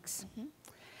techniques.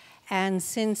 And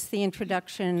since the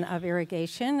introduction of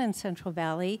irrigation in Central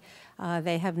Valley,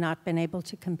 they have not been able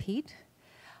to compete.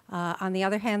 On the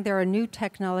other hand, there are new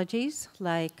technologies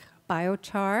like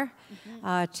biochar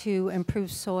to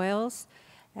improve soils,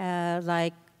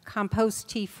 like compost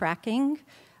tea fracking,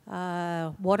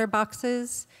 water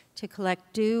boxes to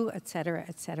collect dew, et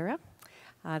cetera,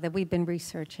 that we've been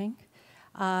researching.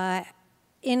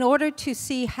 In order to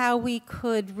see how we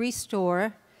could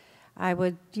restore, I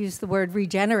would use the word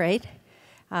regenerate,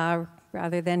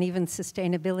 rather than even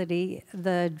sustainability,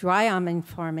 the dry almond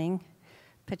farming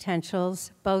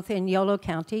potentials, both in Yolo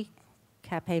County,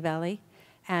 Capay Valley,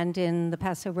 and in the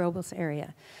Paso Robles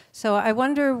area. So I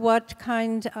wonder what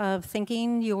kind of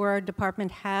thinking your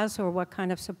department has, or what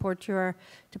kind of support your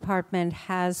department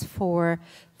has for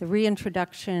the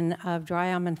reintroduction of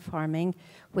dry almond farming,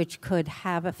 which could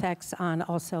have effects on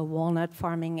also walnut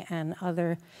farming and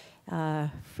other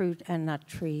fruit and nut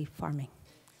tree farming.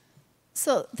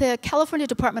 So the California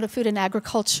Department of Food and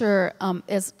Agriculture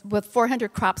is, with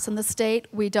 400 crops in the state,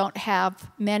 we don't have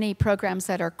many programs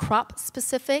that are crop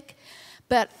specific.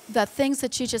 But the things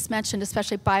that you just mentioned,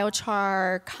 especially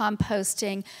biochar,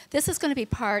 composting, this is going to be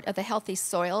part of the Healthy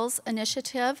Soils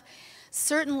Initiative.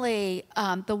 Certainly,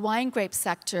 the wine grape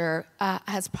sector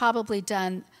has probably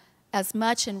done as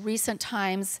much in recent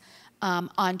times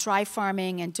on dry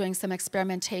farming and doing some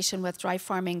experimentation with dry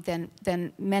farming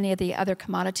than many of the other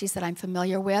commodities that I'm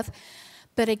familiar with.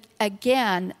 But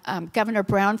again, Governor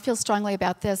Brown feels strongly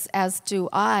about this, as do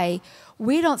I.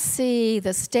 We don't see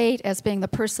the state as being the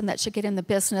person that should get in the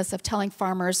business of telling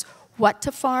farmers what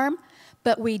to farm,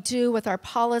 but we do, with our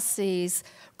policies,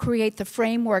 create the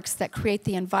frameworks that create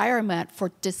the environment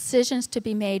for decisions to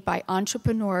be made by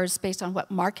entrepreneurs based on what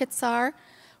markets are,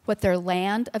 what their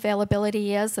land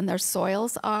availability is and their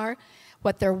soils are,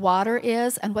 what their water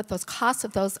is, and what those costs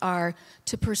of those are,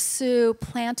 to pursue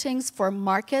plantings for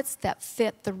markets that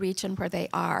fit the region where they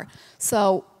are.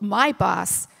 So my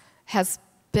boss has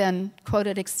been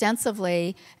quoted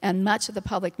extensively in much of the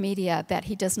public media that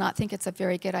he does not think it's a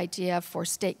very good idea for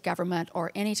state government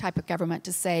or any type of government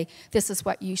to say, this is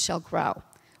what you shall grow.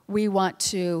 We want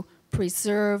to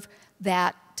preserve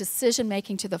that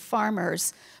decision-making to the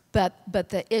farmers, but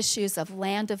the issues of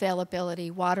land availability,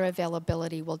 water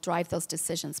availability will drive those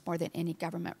decisions more than any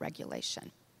government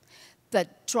regulation. The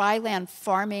dry land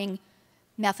farming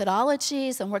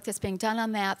methodologies and work that's being done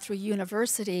on that through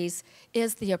universities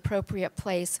is the appropriate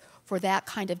place for that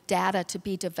kind of data to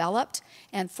be developed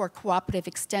and for cooperative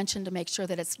extension to make sure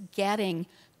that it's getting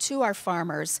to our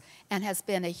farmers, and has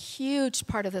been a huge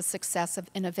part of the success of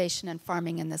innovation in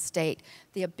farming in the state.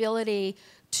 The ability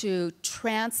to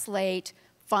translate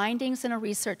findings in a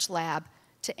research lab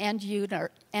to end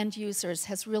users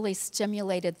has really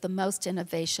stimulated the most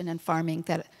innovation in farming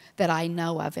that I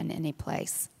know of in any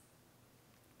place.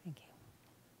 Thank you.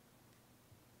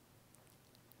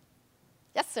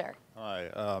 Yes, sir.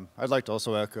 Hi. I'd like to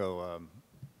also echo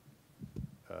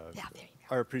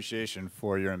our appreciation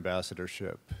for your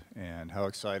ambassadorship and how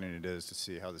exciting it is to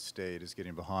see how the state is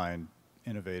getting behind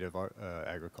innovative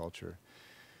agriculture.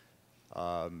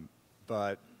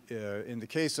 But in the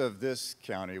case of this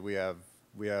county, we have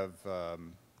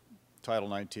Title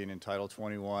 19 and Title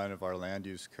 21 of our land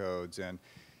use codes, and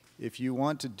if you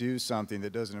want to do something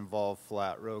that doesn't involve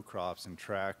flat row crops and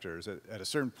tractors, at a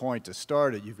certain point to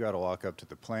start it, you've got to walk up to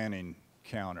the planning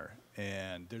counter.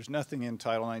 And there's nothing in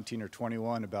Title 19 or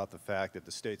 21 about the fact that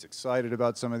the state's excited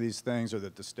about some of these things or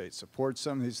that the state supports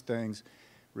some of these things.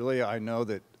 Really, I know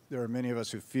that there are many of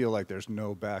us who feel like there's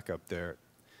no backup there,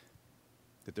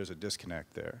 that there's a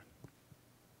disconnect there.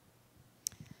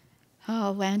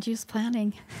 Oh, land use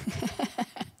planning.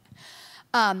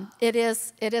 It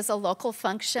is a local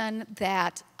function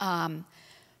that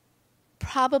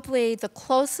probably the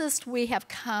closest we have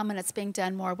come, and it's being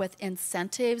done more with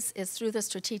incentives, is through the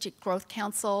Strategic Growth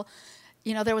Council.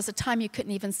 You know, there was a time you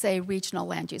couldn't even say regional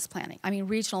land use planning. I mean,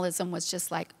 regionalism was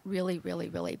just like really, really,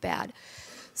 really bad.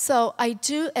 So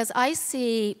as I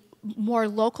see more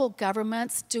local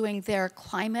governments doing their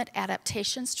climate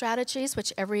adaptation strategies,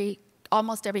 which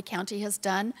almost every county has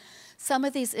done, some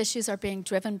of these issues are being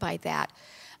driven by that.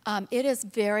 It is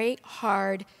very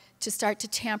hard to start to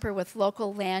tamper with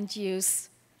local land use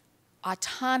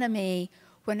autonomy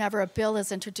whenever a bill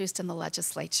is introduced in the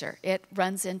legislature. It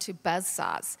runs into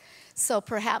buzzsaws. So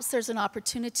perhaps there's an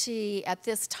opportunity at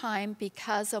this time,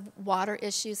 because of water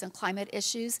issues and climate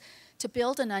issues, to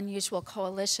build an unusual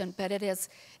coalition, but it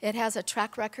has a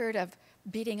track record of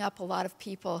beating up a lot of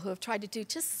people who have tried to do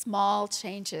just small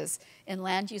changes in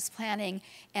land use planning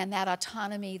and that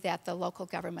autonomy that the local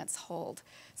governments hold.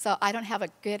 So I don't have a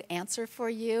good answer for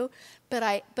you,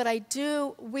 but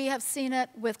we have seen it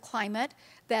with climate,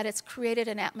 that it's created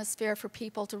an atmosphere for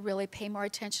people to really pay more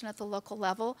attention at the local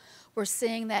level. We're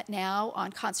seeing that now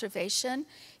on conservation.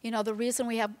 You know, the reason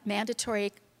we have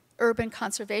mandatory urban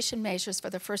conservation measures for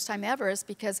the first time ever is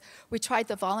because we tried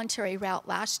the voluntary route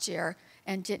last year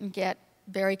and didn't get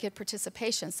very good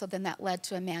participation, so then that led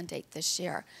to a mandate this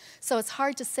year. So it's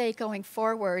hard to say going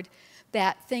forward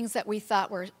that things that we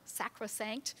thought were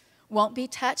sacrosanct won't be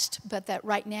touched, but that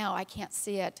right now I can't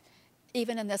see it,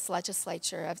 even in this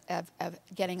legislature, of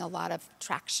getting a lot of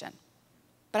traction.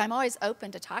 But I'm always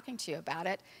open to talking to you about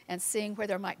it and seeing where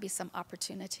there might be some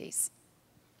opportunities.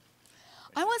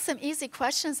 I want some easy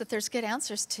questions that there's good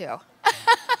answers to.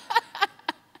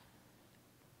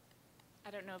 I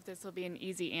don't know if this will be an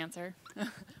easy answer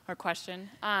or question.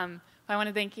 I want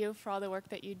to thank you for all the work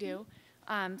that you do.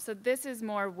 So this is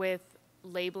more with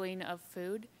labeling of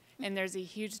food, and there's a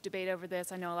huge debate over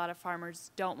this. I know a lot of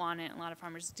farmers don't want it, and a lot of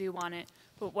farmers do want it.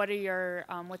 But what are your,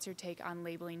 what's your take on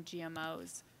labeling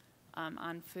GMOs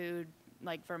on food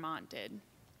like Vermont did?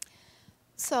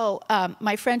 So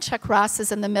my friend Chuck Ross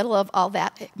is in the middle of all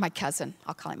that. My cousin,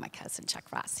 I'll call him my cousin, Chuck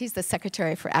Ross. He's the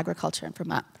Secretary for Agriculture in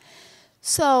Vermont.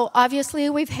 So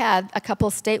obviously we've had a couple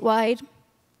statewide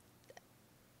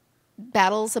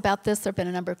battles about this. There have been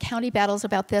a number of county battles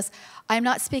about this. I'm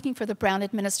not speaking for the Brown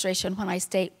administration when I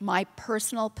state my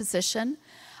personal position.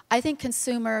 I think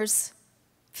consumers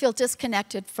feel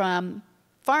disconnected from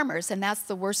farmers, and that's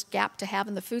the worst gap to have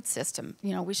in the food system.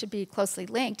 You know, we should be closely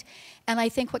linked. And I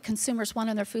think what consumers want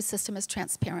in their food system is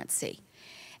transparency.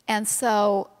 And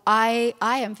so I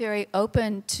am very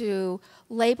open to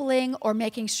labeling or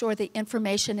making sure the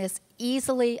information is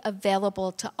easily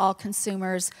available to all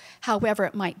consumers, however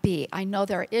it might be. I know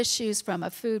there are issues from a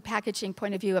food packaging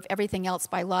point of view of everything else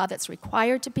by law that's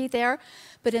required to be there,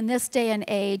 but in this day and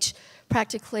age,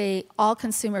 practically all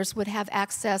consumers would have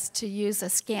access to use a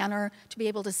scanner to be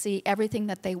able to see everything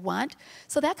that they want.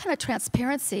 So that kind of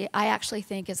transparency, I actually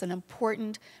think, is an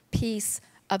important piece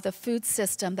of the food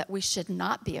system that we should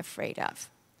not be afraid of.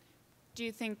 Do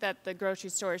you think that the grocery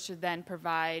store should then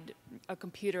provide a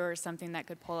computer or something that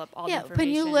could pull up all the Yeah, information?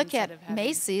 when you look instead at of having,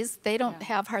 Macy's, they don't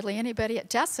have hardly anybody at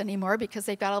desks anymore because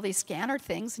they've got all these scanner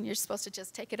things and you're supposed to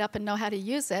just take it up and know how to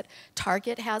use it.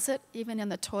 Target has it, even in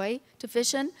the toy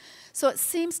division. So it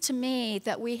seems to me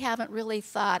that we haven't really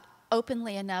thought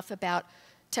openly enough about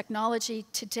technology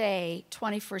today,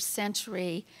 21st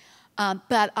century.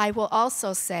 But I will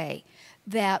also say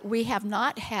that we have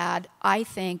not had, I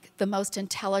think, the most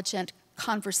intelligent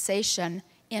conversation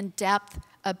in depth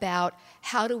about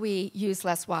how do we use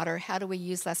less water, how do we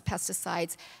use less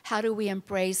pesticides, how do we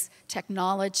embrace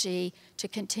technology to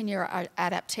continue our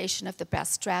adaptation of the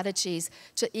best strategies,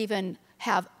 to even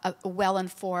have a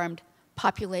well-informed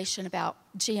population about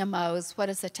GMOs, what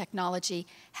is the technology,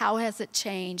 how has it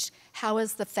changed, how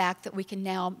is the fact that we can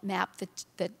now map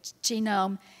the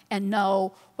genome and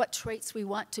know what traits we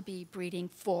want to be breeding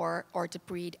for or to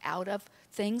breed out of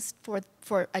things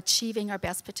for achieving our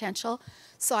best potential.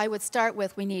 So I would start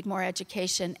with we need more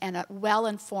education and a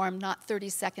well-informed, not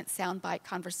 30-second soundbite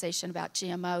conversation about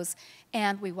GMOs,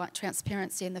 and we want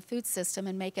transparency in the food system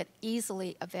and make it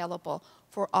easily available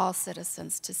for all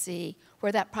citizens to see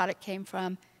where that product came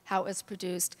from, how it was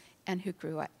produced, and who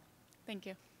grew it. Thank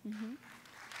you. Mm-hmm.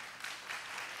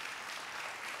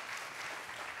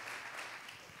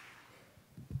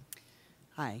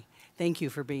 Hi. Thank you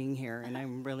for being here, and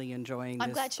I'm really enjoying this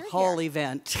glad whole you're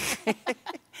event.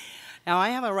 Now, I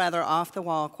have a rather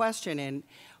off-the-wall question, and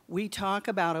we talk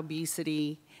about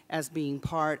obesity as being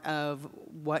part of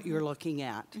what you're looking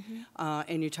at,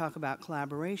 and you talk about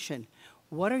collaboration.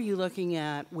 What are you looking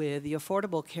at with the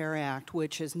Affordable Care Act,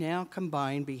 which has now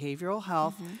combined behavioral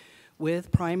health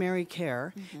with primary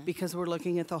care, because we're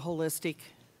looking at the holistic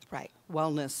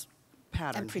wellness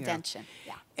pattern and prevention,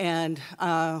 here. And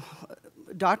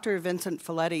Dr. Vincent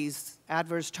Folletti's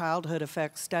Adverse Childhood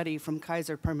Effects Study from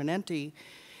Kaiser Permanente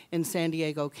in San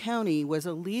Diego County was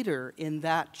a leader in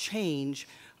that change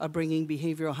of bringing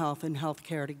behavioral health and health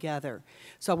care together.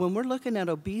 So when we're looking at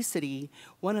obesity,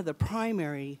 one of the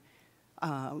primary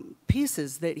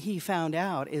pieces that he found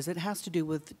out is it has to do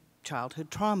with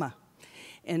childhood trauma.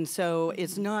 And so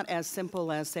it's not as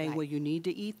simple as saying, well, you need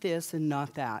to eat this and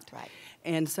not that.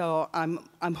 And so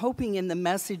I'm hoping in the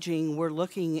messaging we're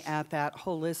looking at that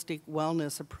holistic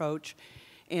wellness approach.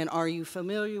 And are you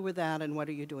familiar with that, and what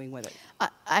are you doing with it?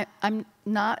 I'm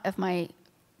not. If my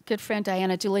good friend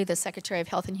Diana Dooley, the Secretary of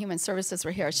Health and Human Services,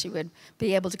 were here, she would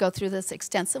be able to go through this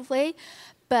extensively.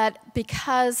 But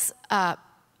because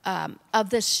of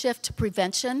this shift to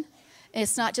prevention,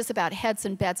 it's not just about heads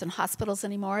and beds in hospitals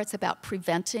anymore. It's about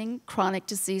preventing chronic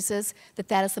diseases,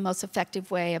 that is the most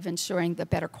effective way of ensuring the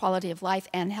better quality of life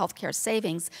and healthcare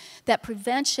savings. That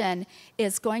prevention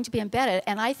is going to be embedded.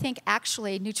 And I think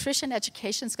actually nutrition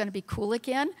education is going to be cool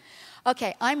again.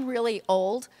 Okay, I'm really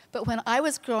old, but when I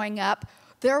was growing up,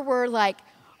 there were like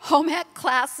home ec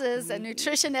classes and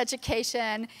nutrition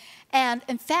education. And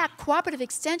in fact, Cooperative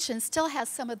Extension still has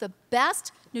some of the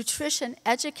best nutrition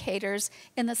educators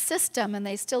in the system, and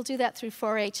they still do that through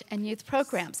 4-H and youth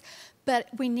programs. But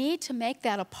we need to make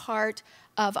that a part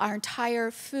of our entire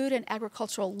food and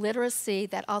agricultural literacy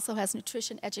that also has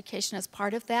nutrition education as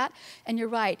part of that. And you're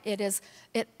right,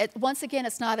 once again,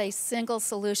 it's not a single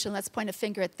solution. Let's point a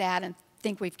finger at that and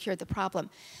think we've cured the problem.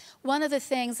 One of the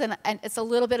things, and it's a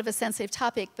little bit of a sensitive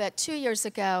topic, but 2 years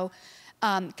ago,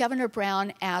 Governor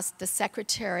Brown asked the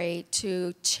secretary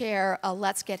to chair a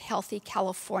Let's Get Healthy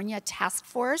California task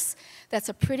force. That's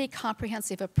a pretty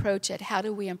comprehensive approach at how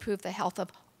do we improve the health of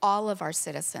all of our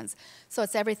citizens. So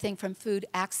it's everything from food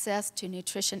access to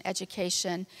nutrition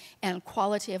education and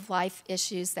quality of life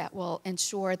issues that will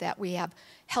ensure that we have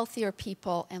healthier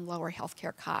people and lower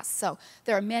healthcare costs. So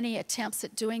there are many attempts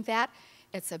at doing that.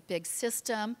 It's a big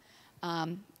system.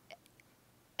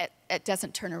 It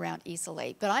doesn't turn around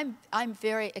easily. But I'm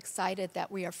very excited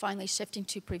that we are finally shifting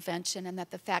to prevention and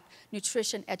that the fact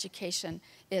nutrition education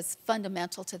is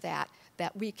fundamental to that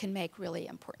we can make really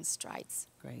important strides.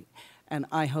 Great. And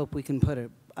I hope we can put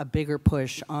a bigger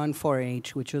push on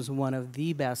 4-H, which is one of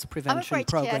the best prevention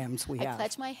programs we have. I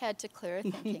pledge my head to clearer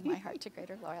thinking, my heart to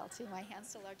greater loyalty, my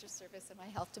hands to larger service, and my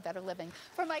health to better living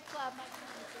for my club, my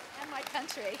community, and my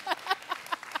country.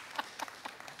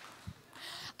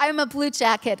 I'm a Blue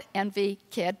Jacket envy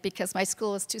kid because my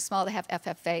school is too small to have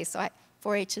FFA, so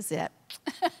 4-H is it.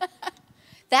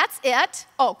 That's it.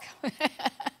 Oh.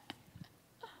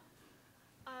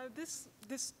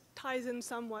 This ties in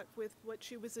somewhat with what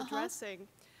she was addressing,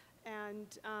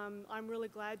 and I'm really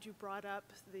glad you brought up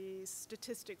the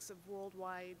statistics of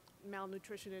worldwide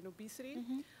malnutrition and obesity.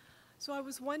 So I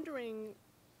was wondering,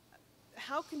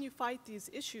 how can you fight these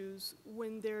issues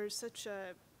when there's such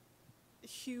a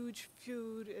huge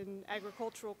food and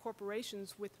agricultural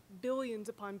corporations with billions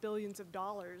upon billions of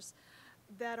dollars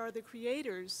that are the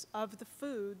creators of the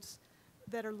foods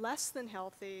that are less than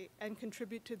healthy and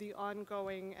contribute to the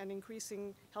ongoing and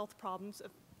increasing health problems of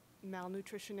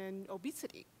malnutrition and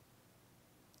obesity?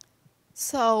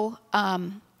 So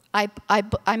I'm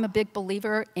a big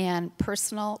believer in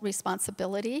personal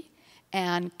responsibility,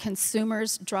 and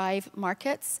consumers drive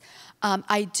markets.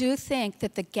 I do think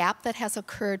that the gap that has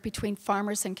occurred between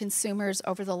farmers and consumers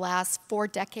over the last 4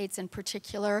 decades in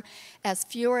particular, as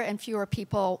fewer and fewer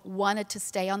people wanted to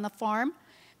stay on the farm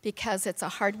because it's a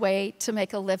hard way to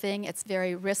make a living, it's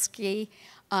very risky,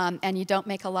 and you don't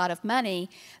make a lot of money,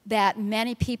 that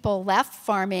many people left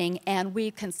farming and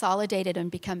we consolidated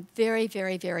and become very,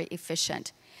 very, very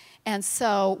efficient. And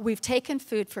so we've taken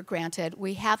food for granted.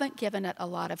 We haven't given it a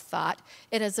lot of thought.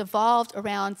 It has evolved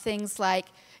around things like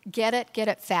get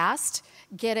it fast,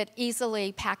 get it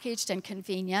easily packaged and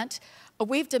convenient.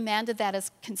 We've demanded that as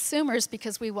consumers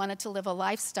because we wanted to live a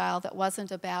lifestyle that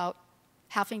wasn't about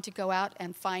having to go out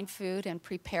and find food and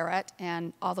prepare it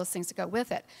and all those things that go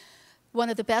with it. One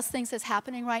of the best things that's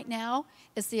happening right now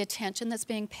is the attention that's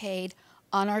being paid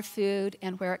on our food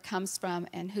and where it comes from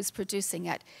and who's producing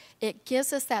it. It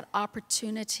gives us that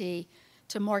opportunity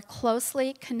to more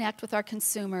closely connect with our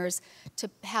consumers, to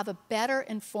have a better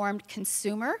informed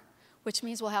consumer, which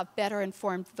means we'll have better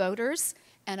informed voters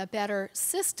and a better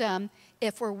system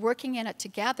if we're working in it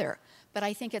together. But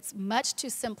I think it's much too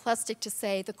simplistic to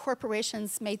say the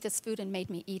corporations made this food and made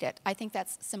me eat it. I think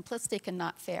that's simplistic and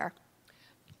not fair.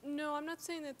 No, I'm not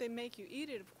saying that they make you eat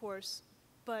it, of course,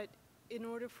 but in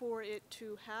order for it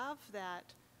to have that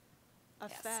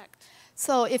effect. Yes.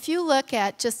 So if you look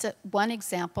at just one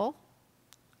example,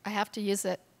 I have to use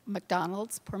it,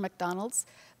 McDonald's, poor McDonald's.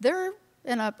 They're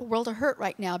in a world of hurt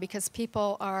right now because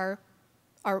people are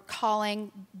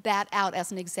calling that out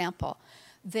as an example.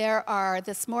 There are,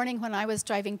 this morning when I was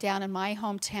driving down in my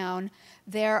hometown,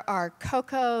 there are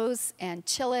Coco's and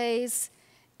Chili's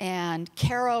and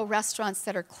Caro restaurants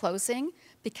that are closing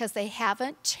because they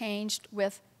haven't changed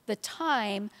with the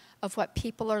time of what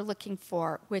people are looking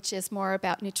for, which is more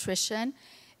about nutrition.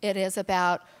 It is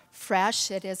about fresh.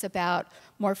 It is about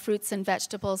more fruits and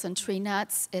vegetables and tree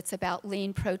nuts. It's about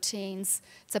lean proteins.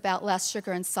 It's about less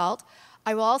sugar and salt.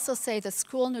 I will also say the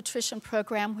school nutrition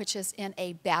program, which is in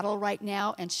a battle right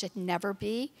now and should never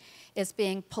be, is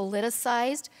being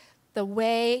politicized. The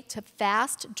way to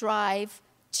fast drive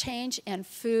change in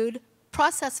food,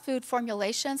 processed food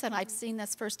formulations, and I've seen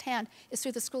this firsthand, is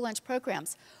through the school lunch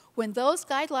programs. When those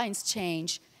guidelines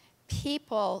change,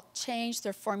 people change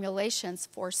their formulations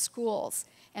for schools.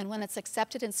 And when it's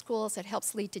accepted in schools, it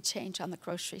helps lead to change on the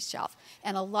grocery shelf.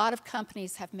 And a lot of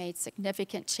companies have made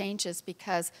significant changes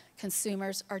because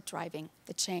consumers are driving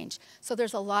the change. So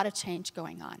there's a lot of change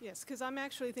going on. Yes, because I'm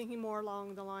actually thinking more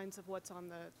along the lines of what's on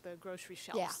the grocery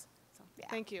shelves. Yeah. So,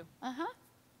 thank you. Uh-huh.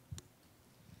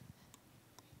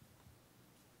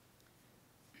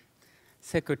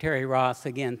 Secretary Ross,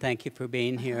 again, thank you for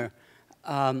being here.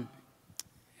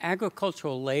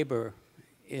 Agricultural labor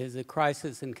is a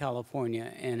crisis in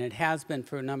California, and it has been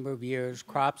for a number of years.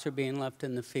 Crops are being left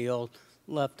in the field,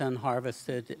 left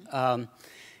unharvested. And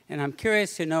I'm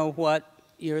curious to know what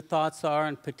your thoughts are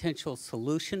on potential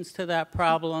solutions to that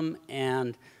problem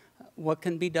and what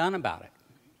can be done about it.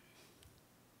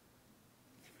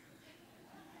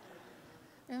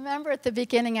 Remember at the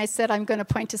beginning I said I'm going to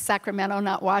point to Sacramento,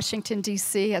 not Washington,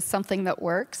 D.C. as something that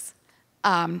works.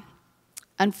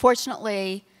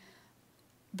 Unfortunately,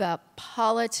 the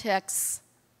politics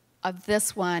of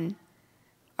this one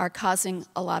are causing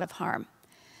a lot of harm.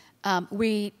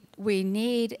 We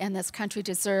need, and this country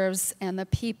deserves, and the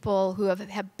people who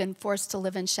have been forced to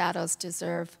live in shadows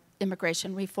deserve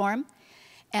immigration reform.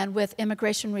 And with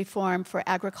immigration reform for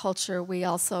agriculture, we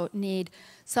also need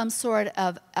some sort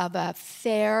of a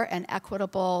fair and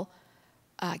equitable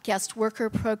guest worker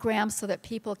program so that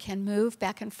people can move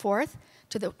back and forth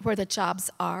to where the jobs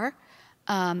are.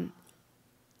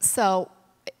 So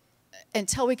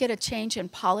until we get a change in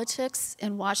politics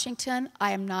in Washington,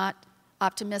 I am not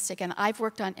optimistic. And I've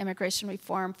worked on immigration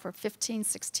reform for 15,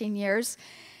 16 years.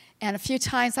 And a few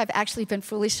times I've actually been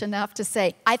foolish enough to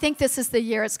say, I think this is the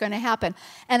year it's going to happen.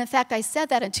 And in fact, I said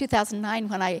that in 2009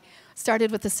 when I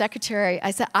started with the secretary. I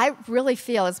said, I really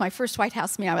feel, as my first White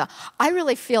House meeting, I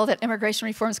really feel that immigration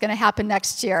reform is going to happen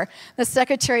next year. The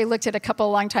secretary looked at a couple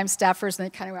of longtime staffers and they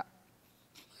kind of went.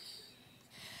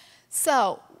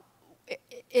 So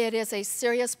it is a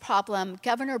serious problem.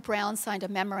 Governor Brown signed a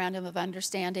memorandum of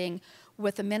understanding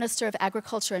with the Minister of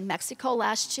Agriculture in Mexico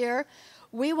last year.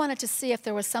 We wanted to see if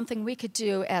there was something we could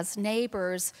do as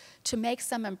neighbors to make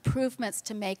some improvements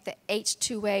to make the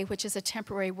H-2A, which is a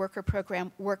temporary worker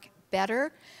program, work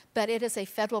better. But it is a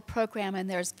federal program, and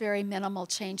there's very minimal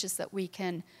changes that we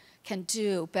can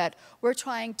do. But we're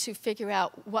trying to figure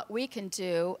out what we can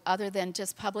do other than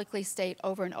just publicly state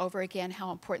over and over again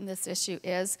how important this issue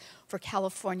is for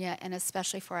California and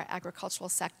especially for our agricultural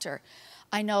sector.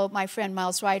 I know my friend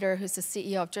Miles Ryder, who's the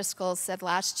CEO of Driscoll's, said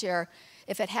last year,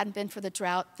 if it hadn't been for the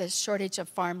drought, the shortage of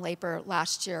farm labor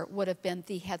last year would have been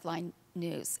the headline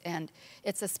news. And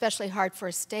it's especially hard for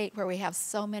a state where we have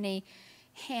so many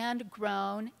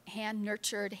hand-grown,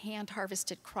 hand-nurtured,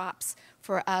 hand-harvested crops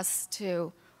for us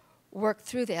to work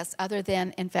through this other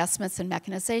than investments in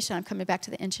mechanization. I'm coming back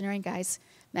to the engineering guys.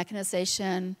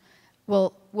 Mechanization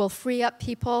will free up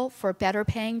people for better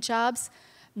paying jobs.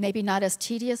 Maybe not as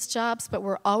tedious jobs, but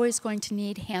we're always going to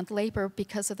need hand labor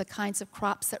because of the kinds of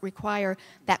crops that require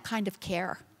that kind of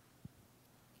care.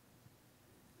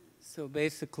 So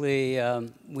basically,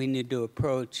 we need to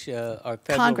approach our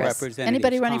federal Congress. representatives.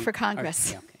 Anybody running for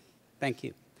Congress. Yeah, okay. Thank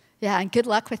you. Yeah, and good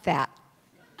luck with that.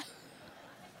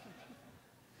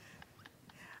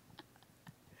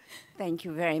 Thank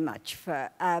you very much.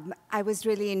 I was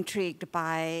really intrigued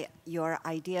by your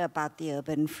idea about the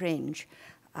urban fringe.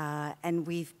 And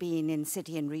we've been in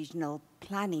city and regional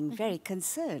planning very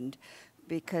concerned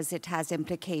because it has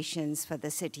implications for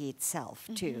the city itself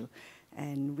too.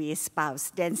 And we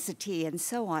espouse density and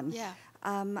so on. Yeah.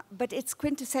 But it's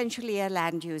quintessentially a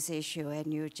land use issue,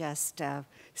 and you just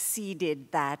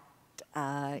ceded that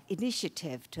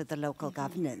initiative to the local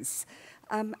governance.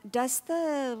 Does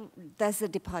the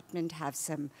department have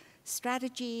some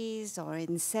strategies or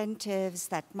incentives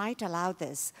that might allow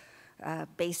this?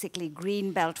 Basically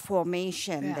green belt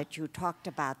formation that you talked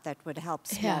about that would help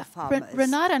small farmers.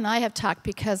 Renata and I have talked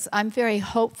because I'm very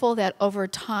hopeful that over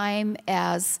time,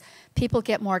 as people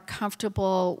get more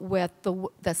comfortable with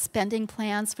the spending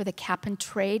plans for the cap and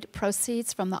trade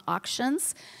proceeds from the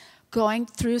auctions, going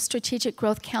through Strategic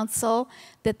Growth Council,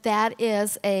 that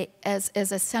is a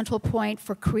central point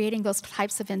for creating those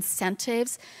types of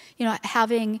incentives. You know,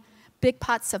 having big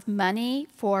pots of money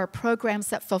for programs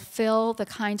that fulfill the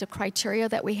kinds of criteria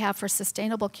that we have for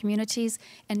sustainable communities,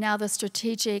 and now the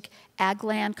Strategic Ag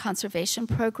Land Conservation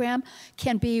Program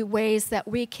can be ways that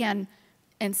we can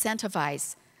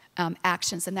incentivize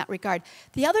actions in that regard.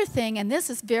 The other thing, and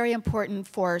this is very important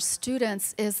for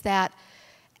students, is that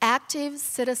active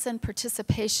citizen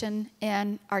participation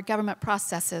in our government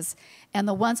processes, and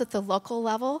the ones at the local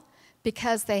level,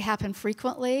 because they happen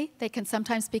frequently. They can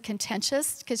sometimes be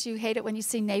contentious because you hate it when you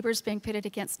see neighbors being pitted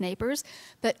against neighbors.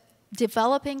 But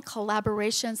developing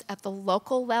collaborations at the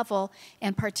local level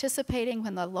and participating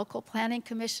when the local planning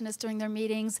commission is doing their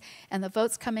meetings and the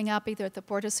votes coming up either at the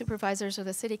Board of Supervisors or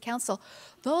the City Council,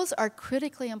 those are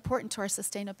critically important to our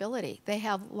sustainability. They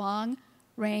have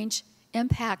long-range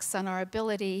impacts on our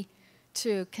ability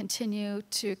to continue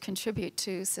to contribute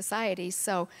to society.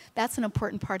 So that's an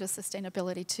important part of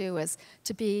sustainability too, is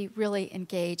to be really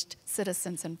engaged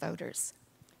citizens and voters.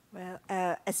 Well,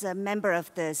 as a member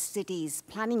of the city's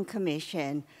planning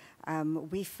commission,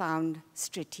 we found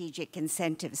strategic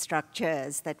incentive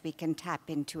structures that we can tap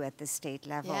into at the state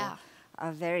level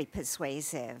are very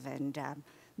persuasive. And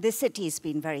this city has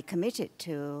been very committed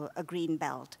to a green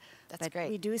belt. That's but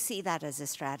great. We do see that as a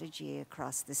strategy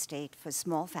across the state for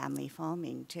small family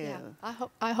farming too. Yeah,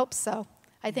 I hope so.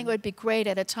 I think it would be great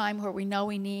at a time where we know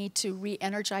we need to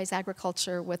re-energize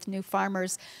agriculture with new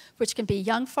farmers, which can be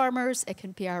young farmers, it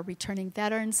can be our returning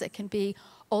veterans, it can be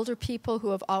older people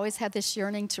who have always had this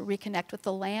yearning to reconnect with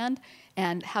the land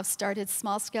and have started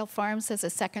small-scale farms as a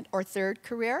second or third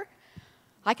career.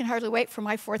 I can hardly wait for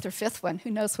my fourth or fifth one. Who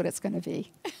knows what it's going to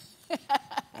be?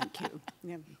 Thank you.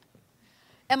 Yeah.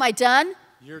 Am I done?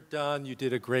 You're done. You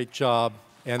did a great job.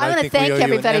 And I I want to think we thank owe you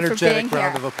an everybody for being energetic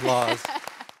round here. of applause.